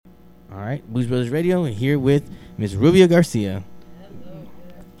All right, Blues Brothers Radio, and here with Ms. Rubia Garcia.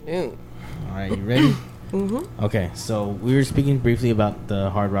 Ew. All right, you ready? Mm-hmm. Okay, so we were speaking briefly about the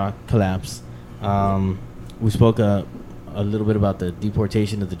Hard Rock collapse. We spoke a little bit about the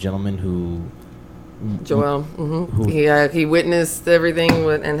deportation of the gentleman who... Joel. Mm-hmm. He witnessed everything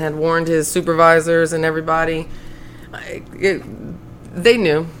and had warned his supervisors and everybody. They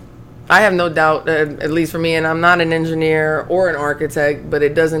knew. I have no doubt, at least for me, and I'm not an engineer or an architect, but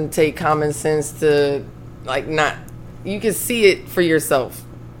it doesn't take common sense to, you can see it for yourself.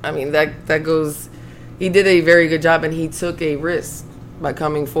 I mean, that goes, he did a very good job, and he took a risk by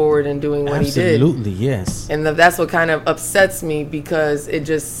coming forward and doing what he did. Absolutely, yes. And that's what kind of upsets me, because it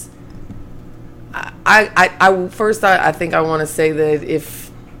just, I think I want to say that if,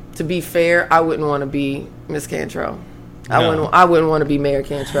 to be fair, I wouldn't want to be Miss Cantrell. No. I wouldn't want to be Mayor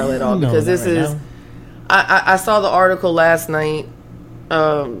Cantrell at all, because this is. I saw the article last night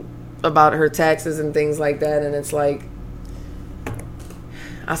about her taxes and things like that, and it's like,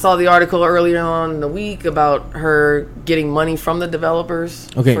 I saw the article earlier on in the week about her getting money from the developers.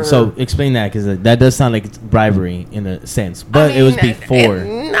 Okay, so explain that, because that does sound like it's bribery in a sense, but it was before.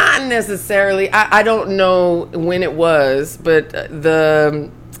 Not necessarily. I don't know when it was, but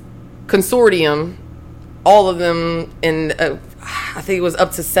the consortium, all of them, and I think it was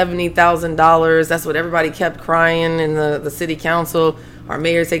up to $70,000. That's what everybody kept crying in the city council. Our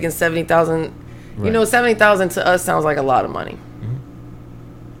mayor taking $70,000. Right. You know, $70,000 to us sounds like a lot of money.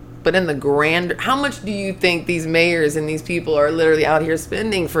 But in the grander, how much do you think these mayors and these people are literally out here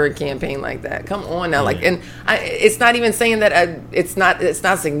spending for a campaign like that? Come on now, it's not even saying that it's not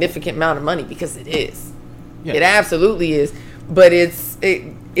a significant amount of money, because it is. Yeah. It absolutely is. But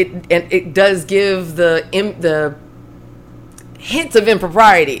it does give the hint of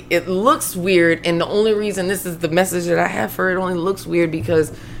impropriety. It looks weird, and the only reason this is the message that I have for it only looks weird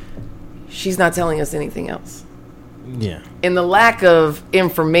because she's not telling us anything else. Yeah. In the lack of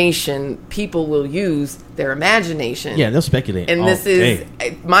information, people will use their imagination. Yeah, they'll speculate. And this is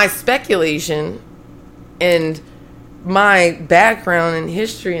my speculation and my background and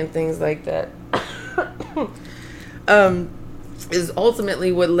history and things like that. Is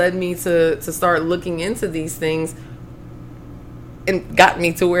ultimately what led me to start looking into these things and got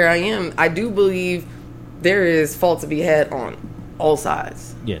me to where I am. I do believe there is fault to be had on all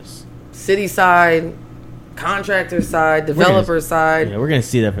sides. Yes. City side, contractor side, developer side. Yeah, we're going to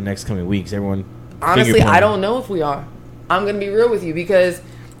see that for the next coming weeks. Everyone. Honestly, I don't know if we are. I'm going to be real with you, because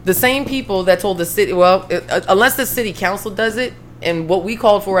the same people that told the city, unless the city council does it, and what we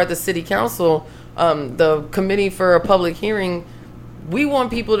called for at the city council, the committee for a public hearing, we want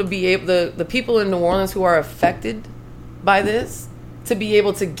people to be able, the people in New Orleans who are affected by this, to be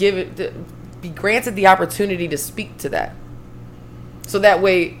able to be granted the opportunity to speak to that. So that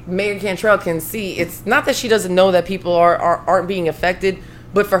way, Mayor Cantrell can see, it's not that she doesn't know that people aren't being affected,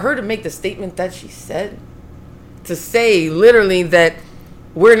 but for her to make the statement that she said, to say literally that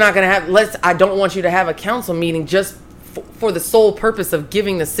we're not going to have, I don't want you to have a council meeting just for the sole purpose of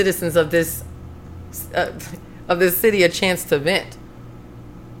giving the citizens of this city a chance to vent.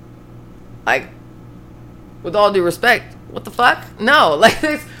 Like, with all due respect, what the fuck? No,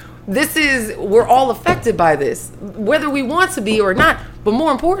 this is, we're all affected by this, whether we want to be or not. But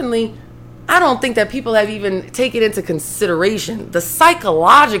more importantly, I don't think that people have even taken into consideration the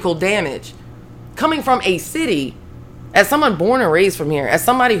psychological damage coming from a city, as someone born and raised from here, as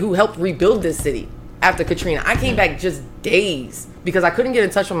somebody who helped rebuild this city after Katrina. I came back just days because I couldn't get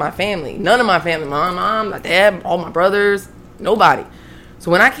in touch with my family. None of my family, my mom, my dad, all my brothers, nobody. So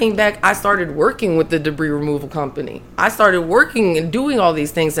when I came back, I started working with the debris removal company. I started working and doing all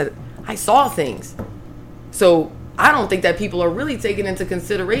these things that I saw things. So I don't think that people are really taking into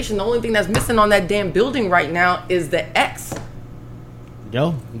consideration. The only thing that's missing on that damn building right now is the X.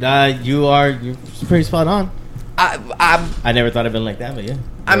 Yo, you're pretty spot on. I never thought of it like that, but yeah.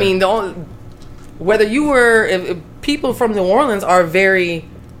 I mean, whether you were, if people from New Orleans are very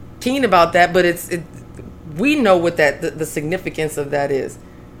keen about that, but we know what the significance of that is.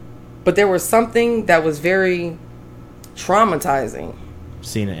 But there was something that was very traumatizing.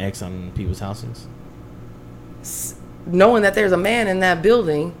 Seeing an X on people's houses. Knowing that there's a man in that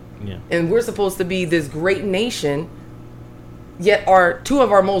building, yeah, and we're supposed to be this great nation, yet two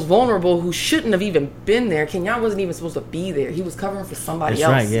of our most vulnerable who shouldn't have even been there. Kenyatta wasn't even supposed to be there. He was covering for somebody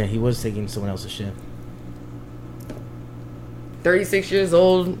else. That's right, yeah. He was taking someone else's shit. 36 years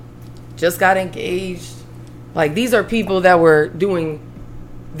old, just got engaged. Like, these are people that were doing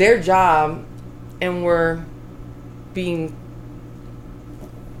their job and were being,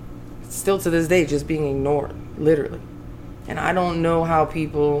 still to this day, just being ignored, literally. And I don't know how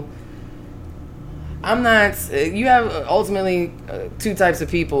people I'm not. You have ultimately two types of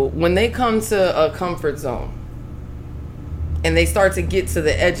people. When they come to a comfort zone and they start to get to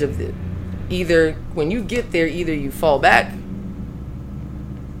the edge of it, either when you get there, either you fall back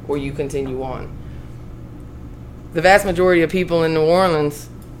or you continue on. The vast majority of people in New Orleans,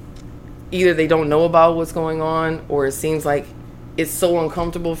 either they don't know about what's going on, or it seems like it's so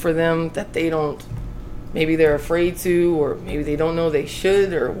uncomfortable for them that they don't. Maybe they're afraid to, or maybe they don't know they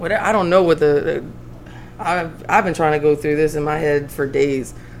should, or whatever. I don't know what I've been trying to go through this in my head for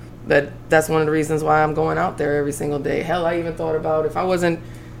days. But that's one of the reasons why I'm going out there every single day. Hell, I even thought about if I wasn't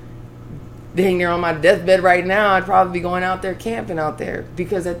dang near on my deathbed right now, I'd probably be going out there camping out there.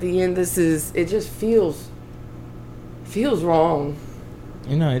 Because at the end, it just feels wrong.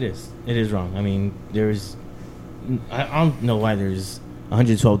 You know, it is. It is wrong. I mean, I don't know why there's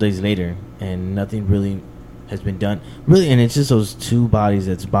 112 days later and nothing really has been done. Really, and it's just those two bodies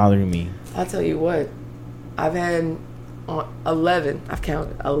that's bothering me. I'll tell you what. I've had 11, I've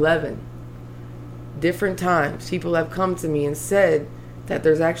counted, 11 different times people have come to me and said that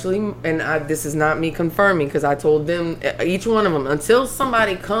there's actually, and this is not me confirming because I told them, each one of them, until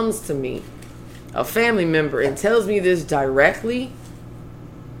somebody comes to me, a family member, and tells me this directly,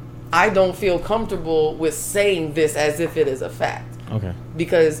 I don't feel comfortable with saying this as if it is a fact. Okay.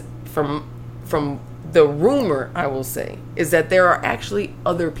 Because from the rumor, I will say, is that there are actually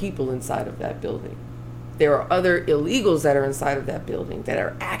other people inside of that building. There are other illegals that are inside of that building that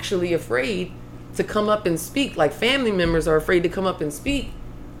are actually afraid to come up and speak. Like family members are afraid to come up and speak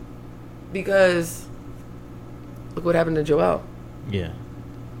because look what happened to Joel. Yeah.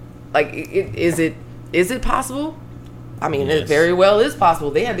 Like, is it possible? I mean, yes. It very well is possible.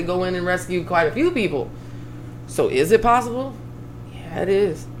 They had to go in and rescue quite a few people. So is it possible? Yeah, it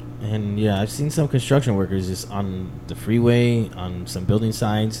is. And yeah, I've seen some construction workers just on the freeway, on some building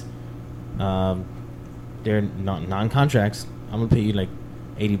sites. They're not non-contracts. I'm gonna pay you like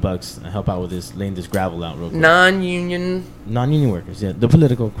 $80 to help out with this, laying this gravel out real quick. Non-union workers. Yeah, the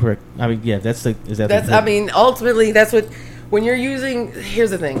political correct. I mean, yeah, that's. I mean, ultimately, that's what. When you're using,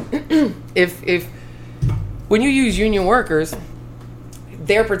 here's the thing. if when you use union workers,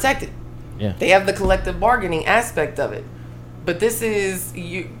 they're protected. Yeah. They have the collective bargaining aspect of it. But this is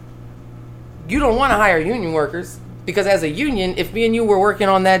you don't want to hire union workers because as a union, if me and you were working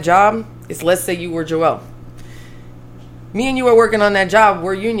on that job, let's say you were Joel. Me and you are working on that job,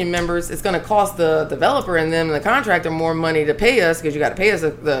 we're union members. It's going to cost the developer and them and the contractor more money to pay us because you got to pay us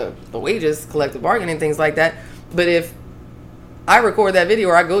the wages, collective bargaining, things like that. But if I record that video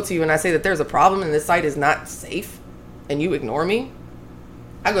or I go to you and I say that there's a problem and this site is not safe and you ignore me,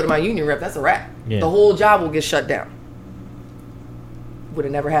 I go to my union rep, that's a wrap. Yeah. The whole job will get shut down. Would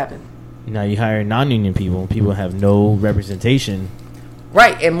have never happened. Now you hire non-union people have no representation.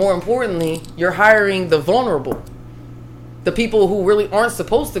 Right, and more importantly, you're hiring the vulnerable. The people who really aren't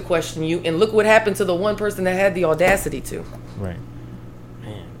supposed to question you, and look what happened to the one person that had the audacity to. Right.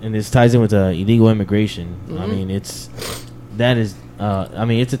 Man. And this ties in with illegal immigration. Mm-hmm. I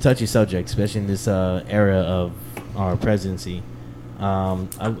mean, it's a touchy subject, especially in this era of our presidency.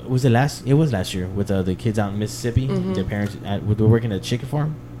 It was last year with the kids out in Mississippi. Mm-hmm. Their parents were working at a chicken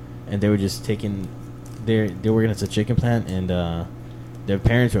farm, and they were just they're working at a chicken plant, and their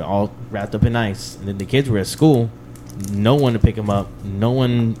parents were all wrapped up in ice, and then the kids were at school. No one to pick them up. No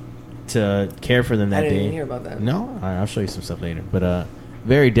one to care for them that day. I didn't even hear about that. No? I'll show you some stuff later. But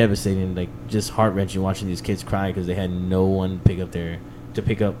very devastating, like just heart-wrenching watching these kids cry because they had no one to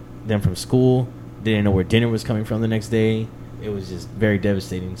pick up them from school. They didn't know where dinner was coming from the next day. It was just very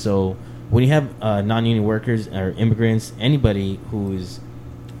devastating. So when you have non-union workers or immigrants, anybody who is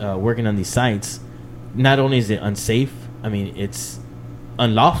working on these sites, not only is it unsafe, I mean, it's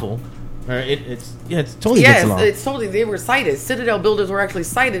unlawful. It's totally against the law. It's totally. They were cited. Citadel builders were actually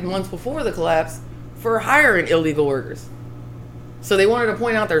cited months before the collapse for hiring illegal workers. So they wanted to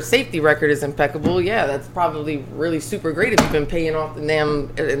point out their safety record is impeccable. Yeah, that's probably really super great if you've been paying off the damn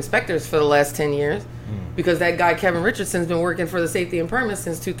inspectors for the last 10 years. Because that guy, Kevin Richardson's been working for the safety and permits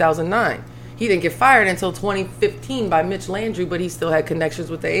since 2009. He didn't get fired until 2015 by Mitch Landrieu, but he still had connections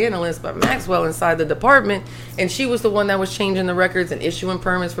with the analyst, but Maxwell inside the department. And she was the one that was changing the records and issuing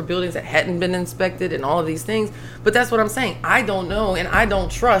permits for buildings that hadn't been inspected and all of these things. But that's what I'm saying. I don't know, and I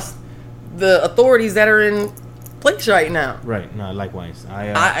don't trust the authorities that are in place right now. Right. No, likewise.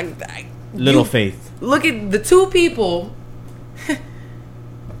 Little faith. Look at the two people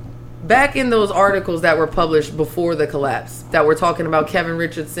back in those articles that were published before the collapse that were talking about Kevin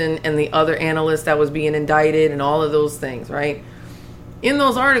Richardson and the other analyst that was being indicted and all of those things, right? In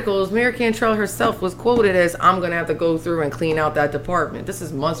those articles, Mayor Cantrell herself was quoted as, I'm going to have to go through and clean out that department. This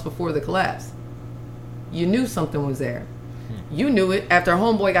is months before the collapse. you knew something was there. You knew it after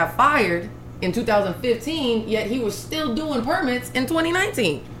homeboy got fired in 2015, yet he was still doing permits in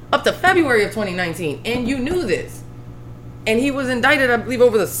 2019, up to February of 2019, and you knew this. And he was indicted, I believe,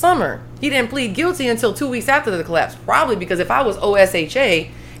 over the summer. He didn't plead guilty until 2 weeks after the collapse, probably because if I was OSHA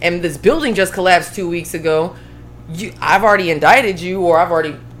and this building just collapsed 2 weeks ago, I've already indicted you or I've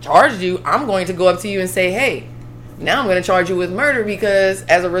already charged you. I'm going to go up to you and say, hey, now I'm going to charge you with murder because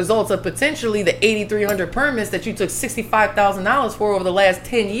as a result of potentially the 8,300 permits that you took $65,000 for over the last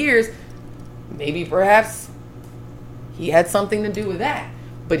 10 years, maybe perhaps he had something to do with that.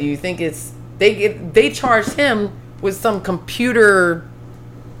 But do you think they charged him with some computer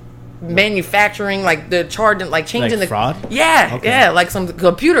manufacturing, like the charging, like changing the fraud? Yeah, okay. Yeah, like some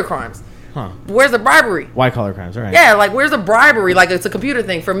computer crimes. Huh. Where's the bribery? White collar crimes, all right. Yeah, like where's the bribery? Like it's a computer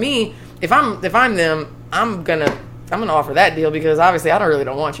thing. For me, if I'm them, I'm gonna offer that deal because obviously I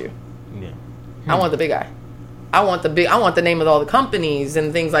don't want you. Yeah. I want the big guy. I want the name of all the companies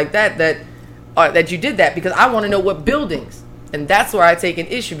and things like that you did that because I want to know what buildings. And that's where I take an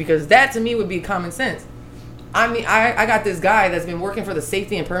issue because that to me would be common sense. I mean, I got this guy that's been working for the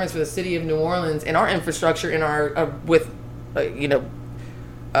safety and permits for the city of New Orleans and our infrastructure in our what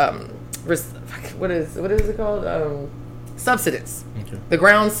is it called? Subsidence. Okay. The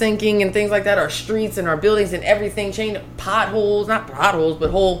ground sinking and things like that, our streets and our buildings and everything changed. Potholes, not potholes,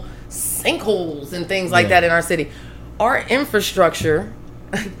 but whole sinkholes and things like that in our city. Our infrastructure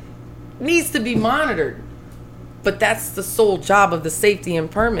needs to be monitored. But that's the sole job of the safety and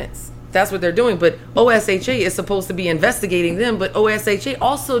permits. That's what they're doing. But OSHA is supposed to be investigating them. But OSHA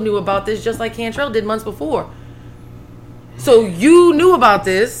also knew about this just like Cantrell did months before. So you knew about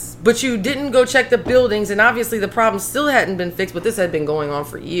this, but you didn't go check the buildings. And obviously the problem still hadn't been fixed. But this had been going on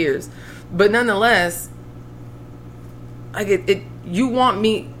for years. But nonetheless, I get it. You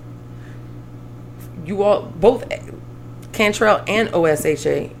all, both Cantrell and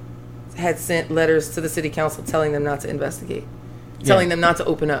OSHA had sent letters to the city council telling them not to investigate, telling them not to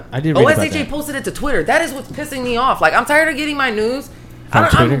open up. I did read about OSHA that. posted it to Twitter. That is what's pissing me off. Like, I'm tired of getting my news on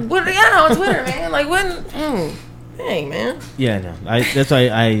Twitter. On Twitter, man. Like, when? Dang, man. Yeah, no. That's why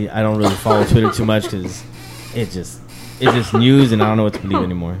I don't really follow Twitter too much because it's just news and I don't know what to believe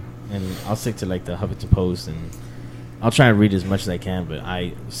anymore. And I'll stick to like the Huffington Post and I'll try and read as much as I can. But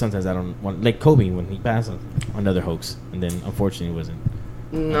sometimes I don't want, like Kobe when he passed, another hoax, and then unfortunately it wasn't.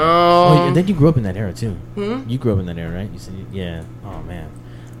 No. Oh, and then you grew up in that era too. Hmm? You grew up in that era, right? You said, yeah. Oh man.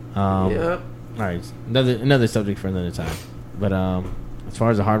 Yep. All right, another subject for another time. But as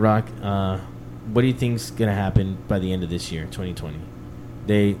far as the Hard Rock, what do you think's gonna happen by the end of this year, 2020?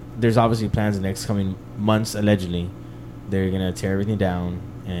 There's obviously plans the next coming months. Allegedly, they're gonna tear everything down,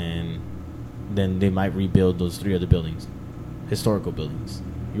 and then they might rebuild those 3 other buildings, historical buildings.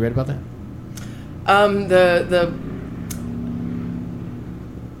 You read about that?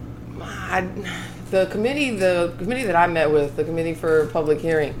 The committee that I met with, the committee for public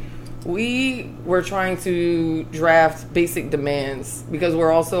hearing, we were trying to draft basic demands because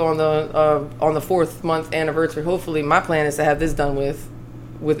we're also on the 4th month anniversary. Hopefully, my plan is to have this done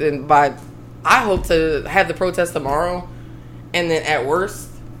I hope to have the protest tomorrow, and then at worst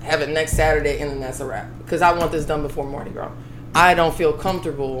have it next Saturday, and then that's a wrap. Because I want this done before Mardi Gras. I don't feel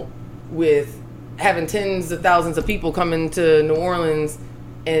comfortable with having tens of thousands of people coming to New Orleans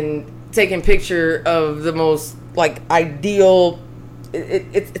and taking picture of the most like ideal.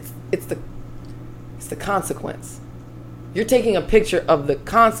 It's the consequence. You're taking a picture of the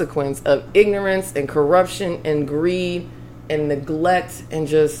consequence of ignorance and corruption and greed and neglect and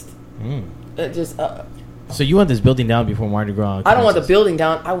just. So you want this building down before Mardi Gras? I don't want the building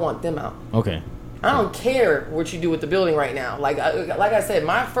down. I want them out. Okay. I don't care what you do with the building right now. Like I said,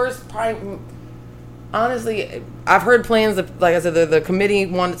 my first honestly, I've heard plans. Like I said, the committee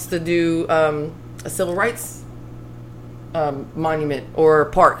wants to do a civil rights monument or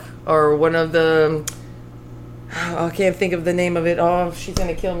park or one of the. I can't think of the name of it. Oh, she's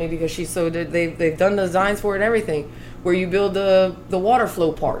gonna kill me because she's so. They've done the designs for it and everything. Where you build the water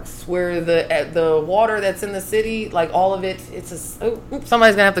flow parks, where the water that's in the city, like all of it,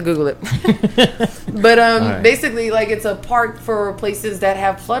 somebody's gonna have to Google it. But right. Basically, like it's a park for places that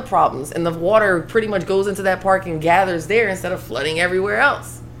have flood problems, and the water pretty much goes into that park and gathers there instead of flooding everywhere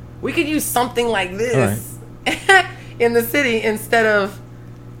else. We could use something like this in the city instead of,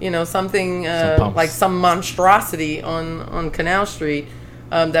 something like some monstrosity on Canal Street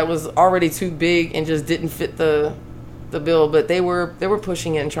that was already too big and just didn't fit the bill. But they were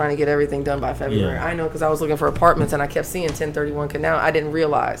pushing it and trying to get everything done by February. Yeah. I know because I was looking for apartments and I kept seeing 1031 Canal. I didn't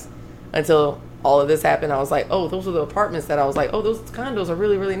realize until all of this happened. I was like, oh, those are the apartments that I was like, oh, those condos are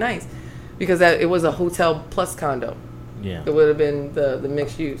really, really nice. because it was a hotel plus condo. Yeah. It would have been the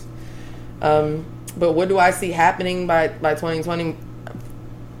mixed use. But what do I see happening by 2020?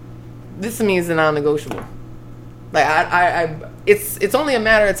 This to me is a non-negotiable. Like it's only a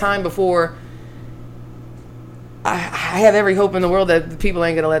matter of time before I have every hope in the world that the people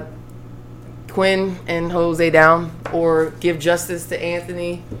ain't gonna let Quinn and Jose down, or give justice to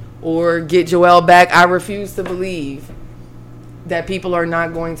Anthony, or get Joel back. I refuse to believe that people are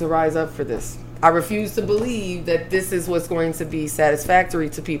not going to rise up for this. I refuse to believe that this is what's going to be satisfactory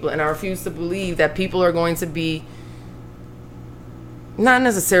to people, and I refuse to believe that people are going to be not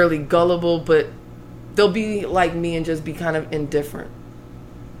necessarily gullible, but they'll be like me and just be kind of indifferent.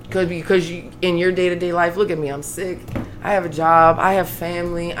 Because you, in your day-to-day life, look at me, I'm sick, I have a job, I have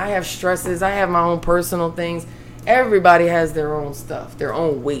family, I have stresses, I have my own personal things. Everybody has their own stuff, their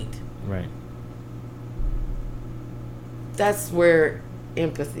own weight. Right. That's where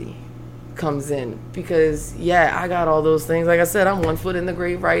empathy comes in. Because, yeah, I got all those things. Like I said, I'm 1 foot in the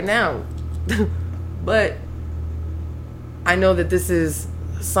grave right now. But I know that this is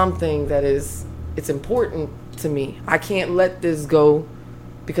something that it's important to me. I can't let this go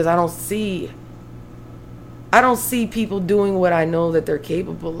because I don't see people doing what I know that they're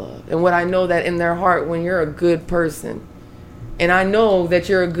capable of, and what I know that in their heart, when you're a good person, and I know that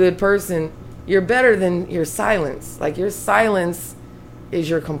you're a good person, you're better than your silence. Like, your silence is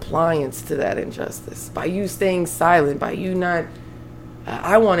your compliance to that injustice. By you staying silent, by you not...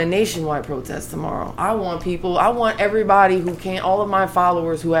 I want a nationwide protest tomorrow. I want everybody who can't, all of my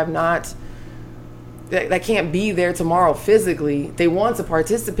followers who have not... that can't be there tomorrow physically. They want to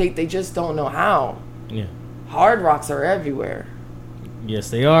participate, they just don't know how. Yeah. Hard rocks are everywhere. Yes,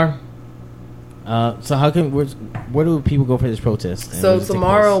 they are. So how can where do people go for this protest? So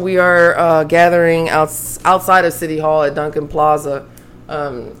tomorrow we are gathering outside of City Hall at Duncan Plaza,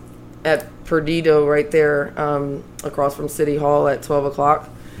 at Perdido, right there, across from City Hall at 12 o'clock.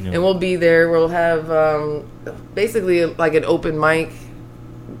 Yeah. And we'll be there. We'll have basically like an open mic,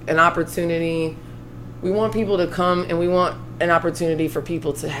 an opportunity. We want people to come, and we want an opportunity for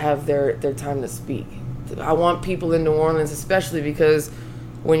people to have their time to speak. I want people in New Orleans, especially because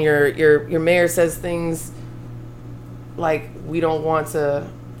when your mayor says things like, we don't want to,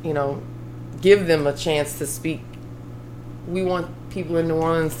 give them a chance to speak. We want people in New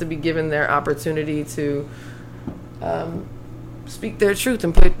Orleans to be given their opportunity to speak their truth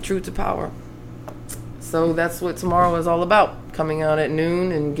and put truth to power. So that's what tomorrow is all about. Coming out at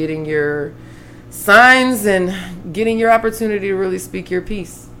noon and getting your signs and getting your opportunity to really speak your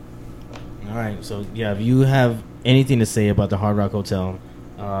piece. All right. So, yeah, if you have anything to say about the Hard Rock Hotel,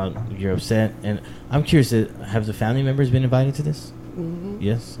 you're upset. And I'm curious, have the family members been invited to this? Mm-hmm.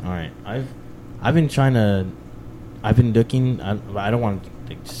 Yes? All right. I've been looking. I don't want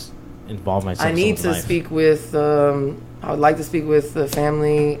to just involve myself. I need to speak with, I would like to speak with the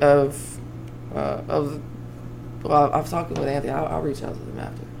family of well, I've talked with Anthony. I'll reach out to them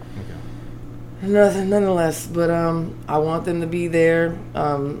after. Nonetheless, but I want them to be there.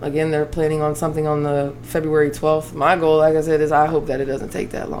 Again, they're planning on something on the February 12th. My goal, like I said, is I hope that it doesn't take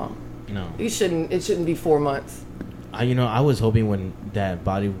that long. No, it shouldn't be 4 months. I was hoping when that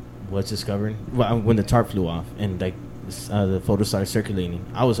body was discovered, when the tarp flew off and like the photos started circulating,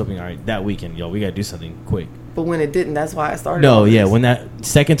 I was hoping, all right, that weekend, we gotta do something quick. But when it didn't, that's why I started. No, yeah, when that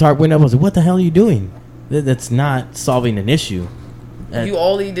second tarp went up, I was like, what the hell are you doing? That's not solving an issue.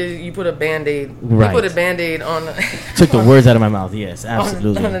 You put a Band-Aid. Right. You put a Band-Aid on. Took the words out of my mouth. Yes,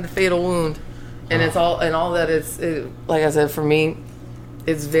 absolutely. On a fatal wound, and it's all that. Like I said, for me,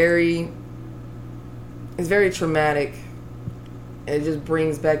 it's very traumatic. It just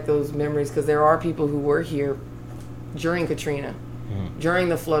brings back those memories, because there are people who were here during Katrina, during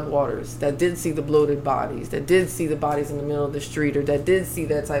the floodwaters, that did see the bloated bodies, that did see the bodies in the middle of the street, or that did see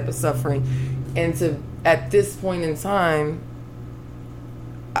that type of suffering, and at this point in time.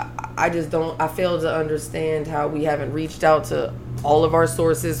 I just don't. I fail to understand how we haven't reached out to all of our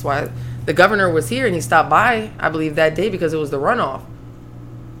sources. Why the governor was here and he stopped by, I believe, that day because it was the runoff.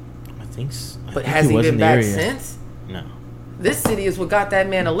 I think so. But has he been back since? No. This city is what got that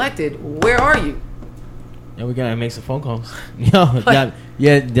man elected. Where are you? Yeah, we gotta make some phone calls. That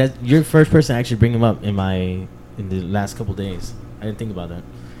you're the first person to actually bring him up in the last couple days. I didn't think about that.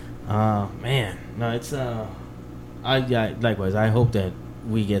 Man, no, it's likewise. I hope that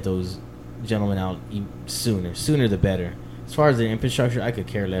we get those gentlemen out sooner the better. As far as the infrastructure, I could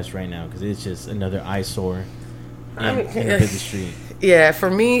care less right now, because it's just another eyesore in a busy street. Yeah, for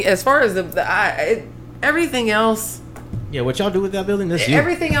me, as far as everything else. Yeah, what y'all do with that building? That's you.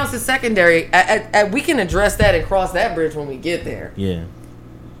 Everything else is secondary. We can address that and cross that bridge when we get there. Yeah.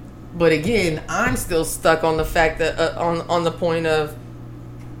 But again, I'm still stuck on the fact that on the point of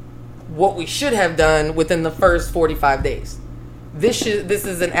what we should have done within the first 45 days. This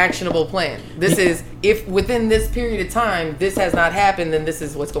is an actionable plan. This is, if within this period of time this has not happened, then this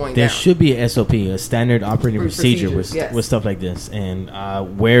is what's going there down. Should be a SOP, a standard operating procedure with stuff like this. And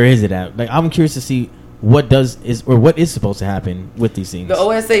where is it at? Like, I'm curious to see what is supposed to happen with these things. The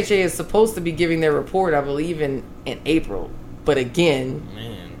OSHA is supposed to be giving their report, I believe, in April. But again,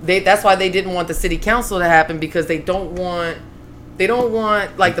 that's why they didn't want the city council to happen, because they don't want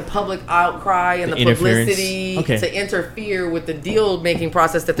like the public outcry and the publicity to interfere with the deal making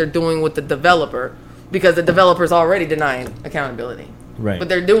process that they're doing with the developer, because the developer's already denying accountability. Right. But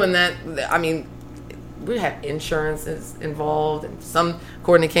they're doing that. I mean, we have insurances involved, and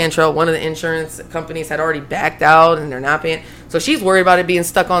according to Cantrell, one of the insurance companies had already backed out and they're not paying. So she's worried about it being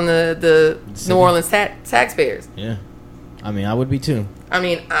stuck on the New Orleans taxpayers. Yeah. I mean, I would be too. I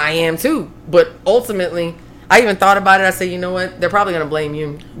mean, I am too. But ultimately, I even thought about it. I said, you know what? They're probably going to blame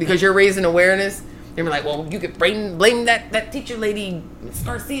you because you're raising awareness. They're like, well, you could blame that teacher lady, Ms.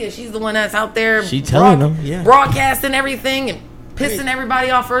 Garcia. She's the one that's out there. She telling them, broadcasting everything and pissing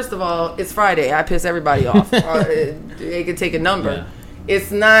everybody off. First of all, it's Friday. I piss everybody off. They could take a number. Yeah.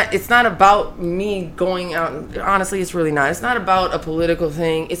 It's not about me going out. And, honestly, it's really not. It's not about a political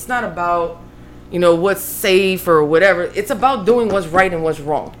thing. It's not about, what's safe or whatever. It's about doing what's right and what's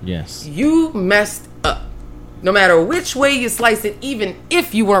wrong. Yes. You messed up. No matter which way you slice it, even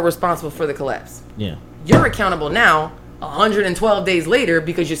if you weren't responsible for the collapse. Yeah. You're accountable now, 112 days later,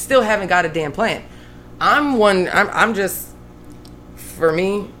 because you still haven't got a damn plan. I'm just, for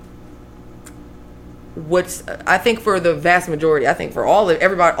me, I think for the vast majority, I think for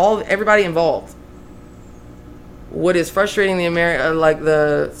everybody involved, what is frustrating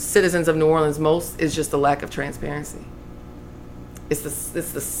the citizens of New Orleans most is just the lack of transparency. It's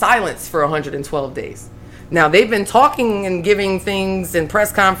the silence for 112 days. Now, they've been talking and giving things and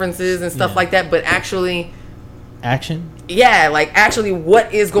press conferences and stuff like that, but actually... Action? Yeah, like actually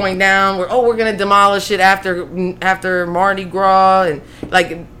what is going down. We're going to demolish it after Mardi Gras. And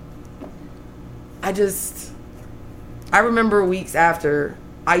like, I remember weeks after,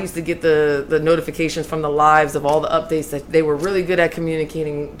 I used to get the notifications from the lives of all the updates that they were really good at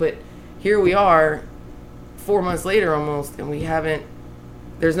communicating. But here we are, 4 months later almost, and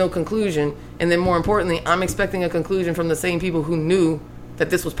there's no conclusion. And then more importantly, I'm expecting a conclusion from the same people who knew that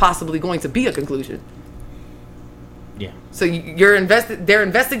this was possibly going to be a conclusion. Yeah. So they're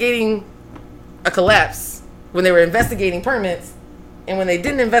investigating a collapse when they were investigating permits, and when they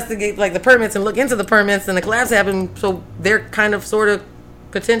didn't investigate like the permits and look into the permits, and the collapse happened. So they're kind of sort of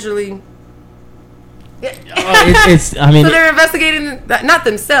potentially. So they're investigating not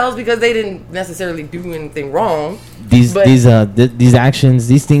themselves because they didn't necessarily do anything wrong. These actions,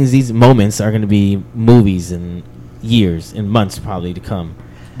 these things, these moments are going to be movies and years and months probably to come.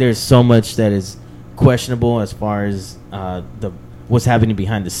 There's so much that is questionable as far as what's happening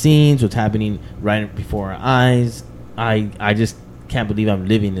behind the scenes, what's happening right before our eyes. I just can't believe I'm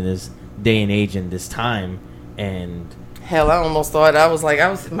living in this day and age and this time. And hell, I almost thought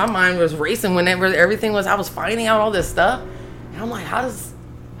my mind was racing whenever everything was. I was finding out all this stuff, and I'm like, how does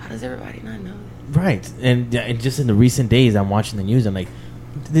everybody not know? Right, and just in the recent days, I'm watching the news. I'm like,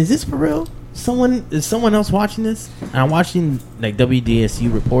 is this for real? Is someone else watching this? And I'm watching like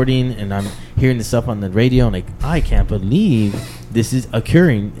WDSU reporting, and I'm hearing this stuff on the radio. And like, I can't believe this is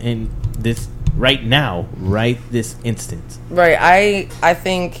occurring in this right now, right this instant. Right. I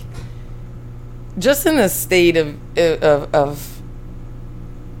think just in the state of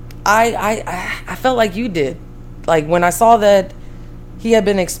I felt like you did. Like when I saw that he had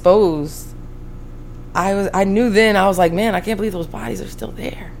been exposed, I knew then. I was like, man, I can't believe those bodies are still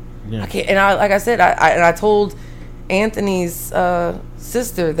there. Yeah. I can't. And I told Anthony's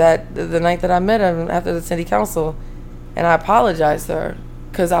sister that the night that I met him after the city council, and I apologized to her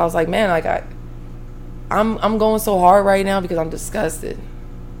because I was like, man, like I'm going so hard right now because I'm disgusted.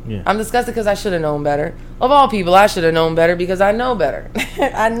 Yeah. I'm disgusted because I should have known better. Of all people, I should have known better because I know better.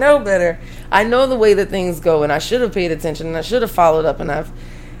 I know better. I know the way that things go, and I should have paid attention, and I should have followed up. And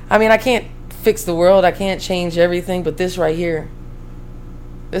I can't fix the world. I can't change everything, but this right here,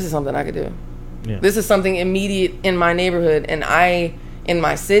 this is something I could do. Yeah. This is something immediate in my neighborhood, and in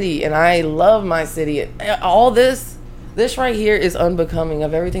my city, and I love my city. All this right here is unbecoming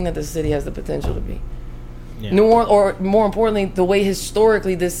of everything that the city has the potential to be. Yeah. Or more importantly, the way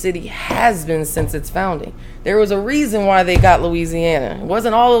historically this city has been since its founding. There was a reason why they got Louisiana. It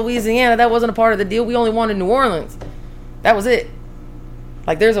wasn't all Louisiana. That wasn't a part of the deal. We only wanted New Orleans. That was it.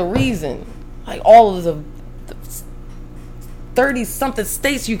 Like, there's a reason. Like, all of the 30 something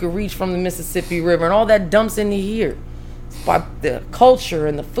states you could reach from the Mississippi River, and all that dumps into here. It's by the culture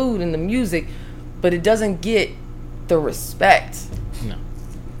and the food and the music, but it doesn't get the respect.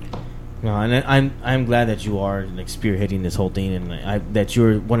 No, and I'm glad that you are like spearheading this whole thing, and that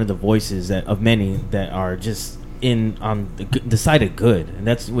you're one of the voices of many that are just on the side of good. And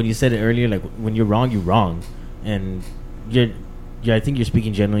that's when you said it earlier, like when you're wrong, you're wrong, and I think you're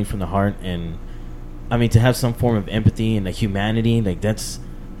speaking genuinely from the heart. And I mean, to have some form of empathy and humanity, like that's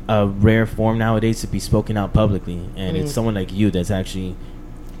a rare form nowadays to be spoken out publicly. And it's someone like you that's actually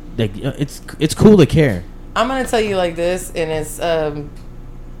like it's cool to care. I'm gonna tell you like this, and it's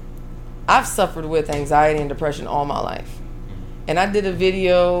I've suffered with anxiety and depression all my life. And I did a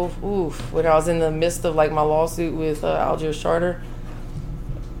video, when I was in the midst of like my lawsuit with Algiers Charter.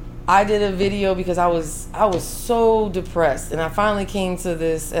 I did a video because I was so depressed, and I finally came to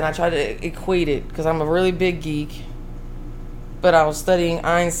this, and I tried to equate it because I'm a really big geek. But I was studying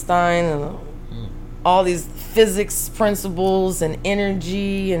Einstein and all these physics principles and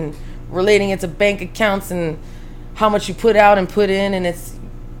energy and relating it to bank accounts and how much you put out and put in, and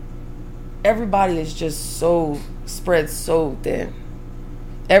everybody is just so spread so thin.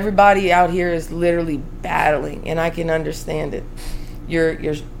 Everybody out here is literally battling, and I can understand it. Your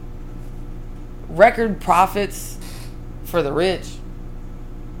record profits for the rich.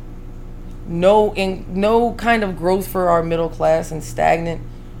 No kind of growth for our middle class, and stagnant.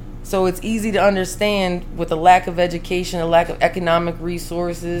 So it's easy to understand with a lack of education, a lack of economic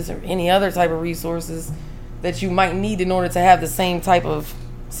resources, or any other type of resources that you might need in order to have the same type of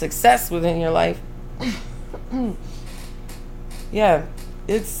success within your life. Yeah,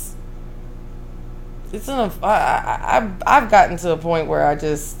 I've gotten to a point where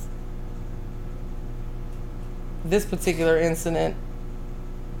this particular incident,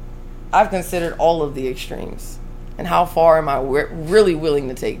 I've considered all of the extremes, and how far am I really willing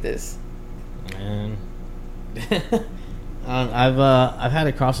to take this? Man, I've had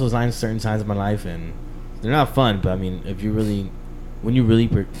to cross those lines certain times of my life, and they're not fun. But I mean, if you're really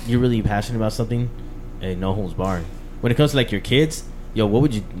passionate about something, hey, no holds barred. When it comes to like your kids, what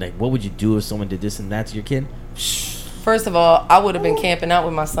would you do if someone did this and that to your kid? First of all, I would have been camping out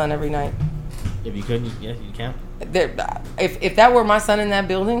with my son every night. If you could, you camp. If that were my son in that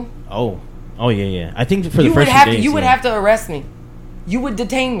building, oh yeah. I think for the first few days, you would have to arrest me. You would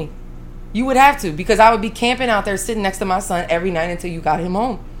detain me. You would have to, because I would be camping out there sitting next to my son every night until you got him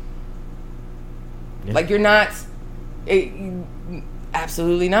home. Yeah. Like, you're not,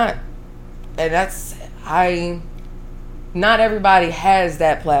 absolutely not. And not everybody has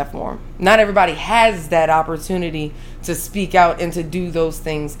that platform. Not everybody has that opportunity to speak out and to do those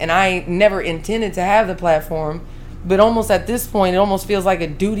things. And I never intended to have the platform, but almost at this point, it almost feels like a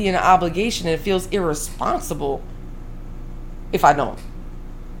duty and an obligation, and it feels irresponsible if I don't.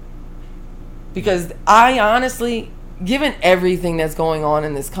 Because I honestly, given everything that's going on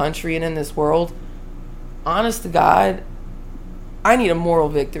in this country and in this world, honest to God, I need a moral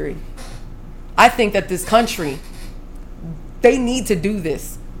victory. I think that this country, they need to do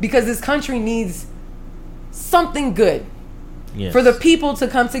this, because this country needs something good. Yes. For the people to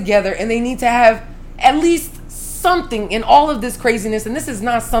come together, and they need to have at least something in all of this craziness. And this is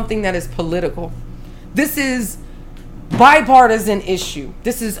not something that is political. This is bipartisan issue.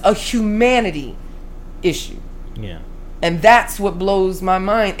 This is a humanity issue. Yeah. And that's what blows my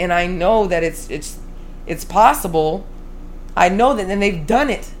mind. And I know that it's possible. I know that, and they've done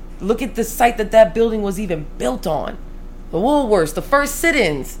it. Look at the site that building was even built on. The Woolworths, the first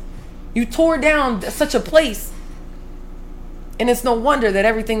sit-ins. You tore down such a place. And it's no wonder that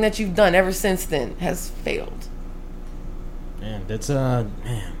everything that you've done ever since then has failed. Man, that's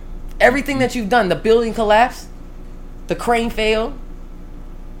man. Everything that you've done, the building collapsed, the crane failed,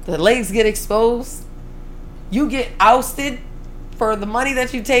 the legs get exposed, you get ousted for the money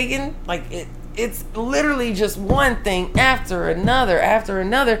that you've taken. Like, it's literally just one thing after another,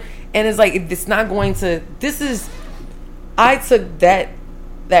 and it's like, it's not going to. I took that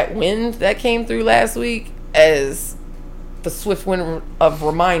wind that came through last week as the swift wind of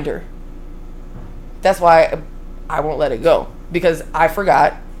reminder. That's why I won't let it go, because I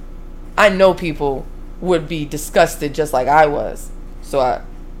forgot. I know people would be disgusted just like I was. So I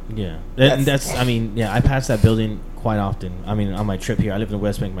pass that building quite often. I mean, on my trip here, I live in the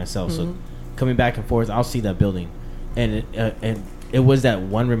West Bank myself, so coming back and forth, I'll see that building, and it was that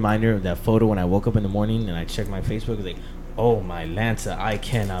one reminder of that photo when I woke up in the morning and I checked my Facebook. It was like, oh my Lanza, I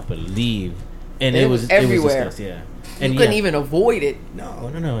cannot believe, and it was everywhere. It was disgusting, yeah. And you couldn't even avoid it. No.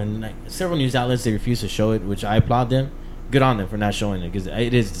 And like several news outlets, they refuse to show it, which I applaud them. Good on them for not showing it, because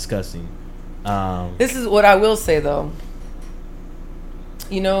it is disgusting. This is what I will say, though.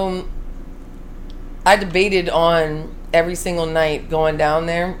 You know, I debated on every single night going down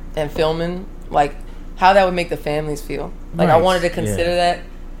there and filming, like, how that would make the families feel. Like, I wanted to consider that.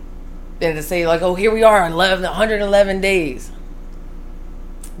 And to say, like, oh, here we are, 111 days.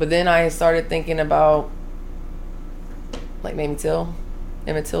 But then I started thinking about, like,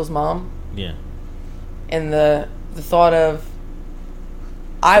 Emmett Till's mom. Yeah. And the thought of,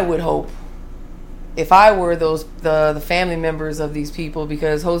 I would hope, if I were the family members of these people,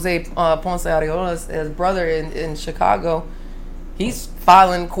 because Jose Ponce Arriola's his brother in Chicago, he's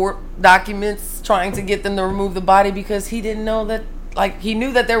filing court documents trying to get them to remove the body because he didn't know that, like, he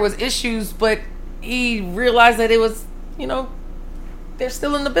knew that there was issues, but he realized that it was, you know, they're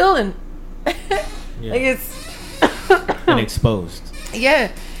still in the building. Yeah. Like, it's and exposed.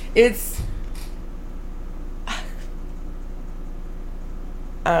 Yeah, it's.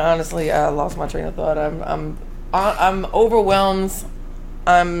 I lost my train of thought. I'm overwhelmed.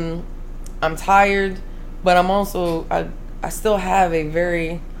 I'm tired, but I'm also I still have a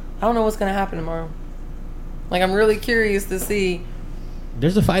very. I don't know what's gonna happen tomorrow. Like, I'm really curious to see.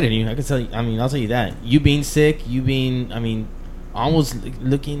 There's a fight in you. I can tell you. I mean, I'll tell you that. You being sick, almost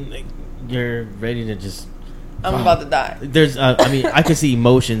looking like you're ready to just. I'm about to die. There's, I can see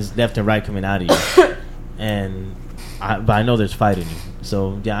emotions left and right coming out of you, but I know there's fight in you.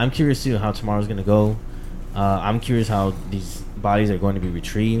 So yeah, I'm curious too how tomorrow's gonna go. I'm curious how these bodies are going to be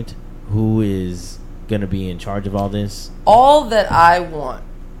retrieved. Who is gonna be in charge of all this? All that I want,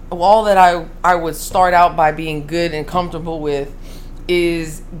 all that I would start out by being good and comfortable with,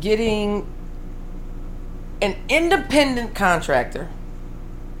 is getting an independent contractor.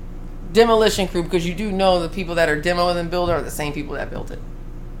 Demolition crew, because you do know the people that are demoing and building are the same people that built it.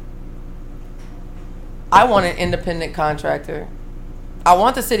 I want an independent contractor. I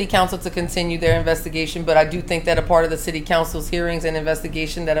want the city council to continue their investigation, but I do think that a part of the city council's hearings and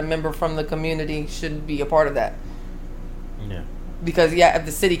investigation, that a member from the community should be a part of that. Yeah. Because,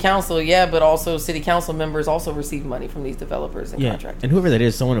 the city council, but also city council members also receive money from these developers and contractors. And whoever that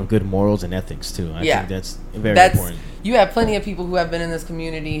is, someone of good morals and ethics, too. I think that's very important. You have plenty of people who have been in this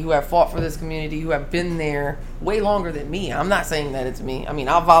community, who have fought for this community, who have been there way longer than me. I'm not saying that it's me. I mean,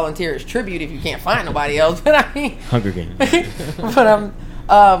 I'll volunteer as tribute if you can't find nobody else. But I mean, Hunger Games.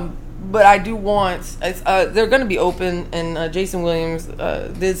 but I do want. They're going to be open, and Jason Williams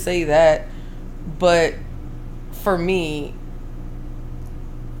did say that. But for me,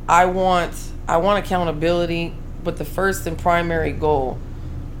 I want accountability, but the first and primary goal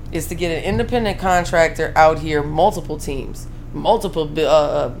is to get an independent contractor out here, multiple teams, multiple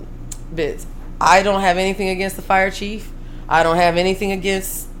bids. I don't have anything against the fire chief. I don't have anything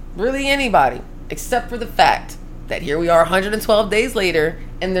against really anybody, except for the fact that here we are 112 days later,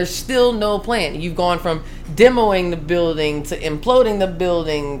 and there's still no plan. You've gone from demoing the building to imploding the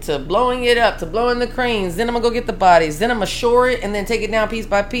building to blowing it up to blowing the cranes. Then I'm going to go get the bodies. Then I'm going to shore it and then take it down piece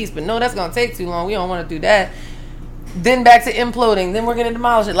by piece. But no, that's going to take too long. We don't want to do that. Then back to imploding. Then we're going to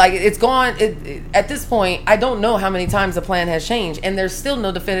demolish it. Like, it's gone. At this point, I don't know how many times the plan has changed. And there's still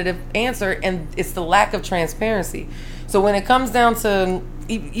no definitive answer. And it's the lack of transparency. So when it comes down to,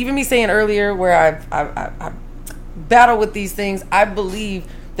 even me saying earlier where I battle with these things, I believe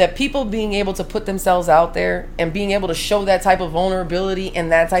that people being able to put themselves out there and being able to show that type of vulnerability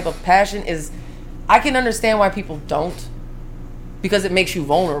and that type of passion is, I can understand why people don't, because it makes you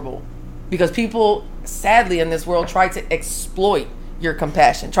vulnerable. Because people, sadly, in this world, try to exploit your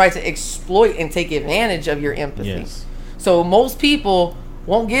compassion, try to exploit and take advantage of your empathy. Yes. So most people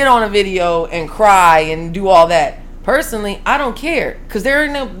won't get on a video and cry and do all that. Personally, I don't care, because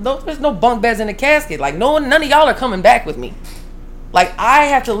there's no bunk beds in the casket. Like, none of y'all are coming back with me. Like, I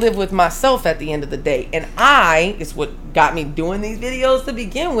have to live with myself at the end of the day. And it's what got me doing these videos to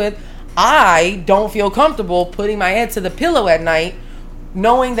begin with. I don't feel comfortable putting my head to the pillow at night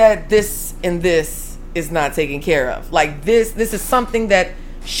knowing that this and this is not taken care of. Like, this is something that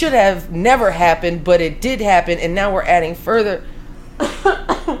should have never happened, but it did happen, and now we're adding further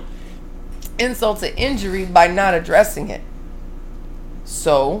insult to injury by not addressing it.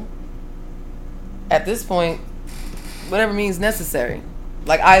 So, at this point, whatever means necessary.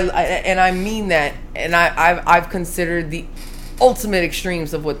 Like, I mean that, and I've considered the ultimate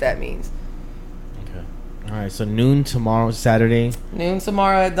extremes of what that means. Okay. All right. So noon tomorrow, Saturday. Noon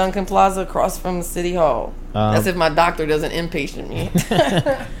tomorrow at Duncan Plaza, across from City Hall. That's if my doctor doesn't inpatient me.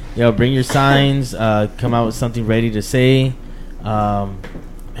 Yo, bring your signs. Come out with something ready to say.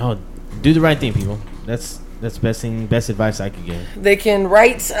 Do the right thing, people. That's That's best advice I could give. They can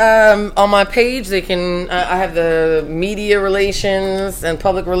write on my page. They can. I have the media relations and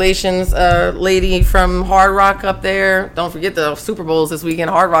public relations lady from Hard Rock up there. Don't forget the Super Bowls this weekend.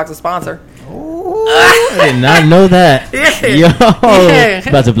 Hard Rock's a sponsor. Oh, I did not know that. Yeah.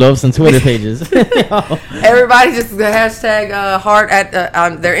 About to blow up some Twitter pages. Everybody just the hashtag hard at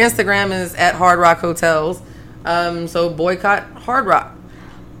their Instagram is at Hard Rock Hotels. So boycott Hard Rock.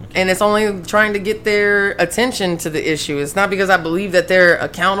 And it's only trying to get their attention to the issue. It's not because I believe that they're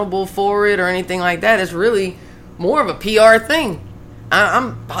accountable for it or anything like that. It's really more of a PR thing.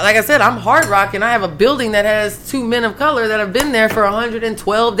 I'm like I said, I'm Hard Rock, and I have a building that has 2 men of color that have been there for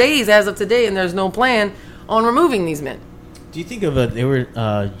 112 days as of today, and there's no plan on removing these men. Do you think they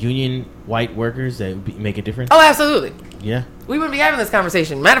were union white workers that would make a difference? Oh, absolutely. Yeah. We wouldn't be having this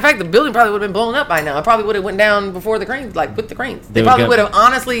conversation. Matter of fact, the building probably would have been blown up by now. It probably would have went down before the cranes, like with the cranes. They probably would have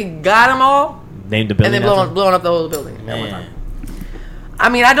honestly got them all, named the building, and then blown up the whole building at one time. I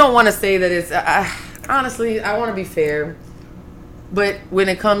mean, I don't want to say that it's. Honestly, I want to be fair, but when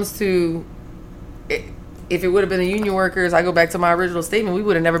it comes to, if it would have been the union workers, I go back to my original statement. We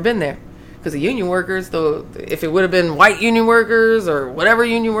would have never been there. Because the union workers, though, if it would have been white union workers or whatever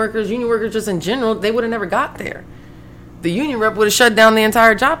union workers just in general, they would have never got there. The union rep would have shut down the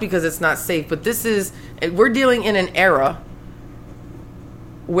entire job because it's not safe. But we're dealing in an era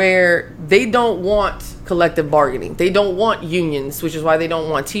where they don't want collective bargaining. They don't want unions, which is why they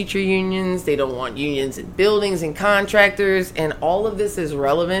don't want teacher unions. They don't want unions in buildings and contractors. And all of this is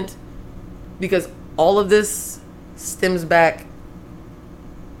relevant because all of this stems back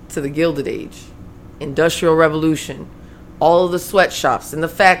to the Gilded Age, Industrial Revolution, all of the sweatshops and the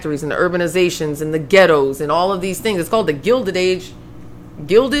factories and the urbanizations and the ghettos and all of these things. It's called the Gilded Age.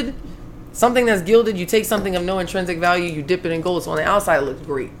 Gilded, something that's gilded, you take something of no intrinsic value, you dip it in gold. So on the outside it looks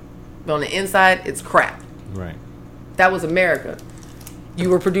great, but on the inside it's crap. Right. That was America. You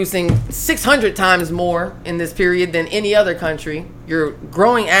were producing 600 times more in this period than any other country. You're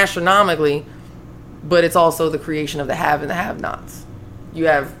growing astronomically, but it's also the creation of the have and the have-nots. You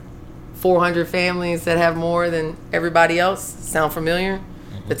have 400 families that have more than everybody else. Sound familiar?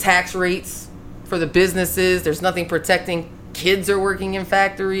 Mm-hmm. The tax rates for the businesses. There's nothing protecting. Kids are working in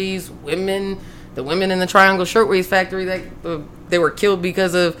factories. The women in the Triangle Shirtwaist factory, they were killed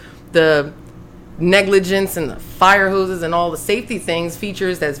because of the negligence and the fire hoses and all the safety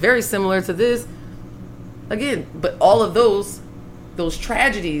features that's very similar to this. Again, but all of those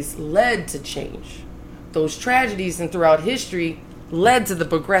tragedies led to change. Those tragedies and throughout history led to the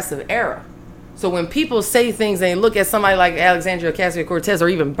progressive era. So when people say things, they look at somebody like Alexandria Ocasio-Cortez or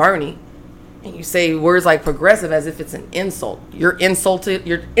even Bernie, and you say words like progressive as if it's an insult. You're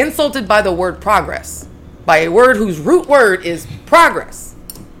insulted by the word progress, by a word whose root word is progress.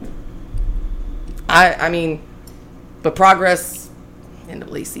 I mean, but progress,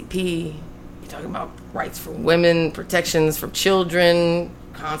 NAACP, you're talking about rights for women, protections for children,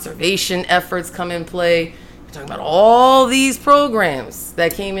 conservation efforts come in play. Talking about all these programs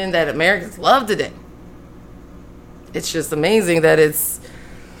that came in that Americans love today. It's just amazing that it's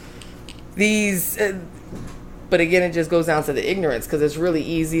these, but again, it just goes down to the ignorance, because it's really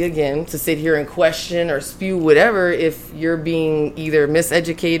easy, again, to sit here and question or spew whatever if you're being either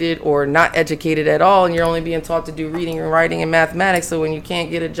miseducated or not educated at all, and you're only being taught to do reading and writing and mathematics. So when you can't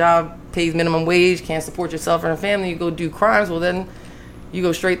get a job, pays minimum wage, can't support yourself and a family, you go do crimes. Well, then you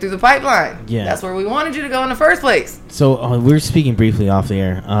go straight through the pipeline. Yeah. That's where we wanted you to go in the first place. So we were speaking briefly off the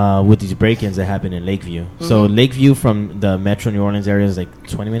air with these break-ins that happened in Lakeview. Mm-hmm. So Lakeview from the Metro New Orleans area is like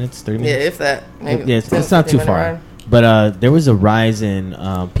 20 minutes, 30 minutes? Yeah, if that. Maybe it's not too far. Ride. But there was a rise in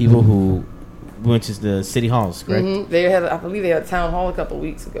people who went to the city halls, correct? Mm-hmm. I believe they had a town hall a couple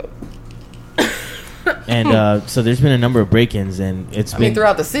weeks ago. And so there's been a number of break-ins, and I mean,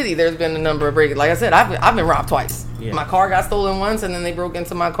 throughout the city, there's been a number of break-ins. Like I said, I've been robbed twice. Yeah. My car got stolen once, and then they broke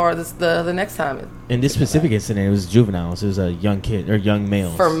into my car the next time. In this specific incident, it was juveniles. It was a young kid or young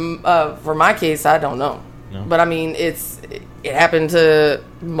males. For my case, I don't know. No? But I mean, it happened to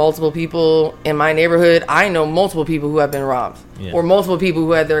multiple people in my neighborhood. I know multiple people who have been robbed, or multiple people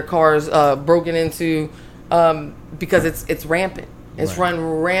who had their cars broken into because it's rampant. It's run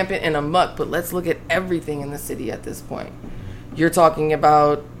rampant and amok. But let's look at everything in the city at this point. You're talking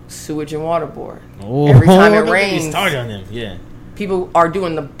about sewage and water board. Every time it rains, start on them. Yeah, people are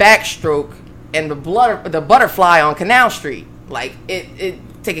doing the backstroke and the butterfly on Canal Street. Like it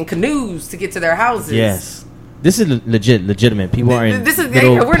taking canoes to get to their houses. Yes, this is legitimate. People are in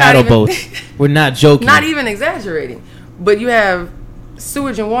we're paddle boats. We're not joking. Not even exaggerating. But you have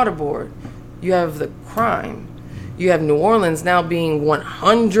sewage and water board. You have the crime. You have New Orleans now being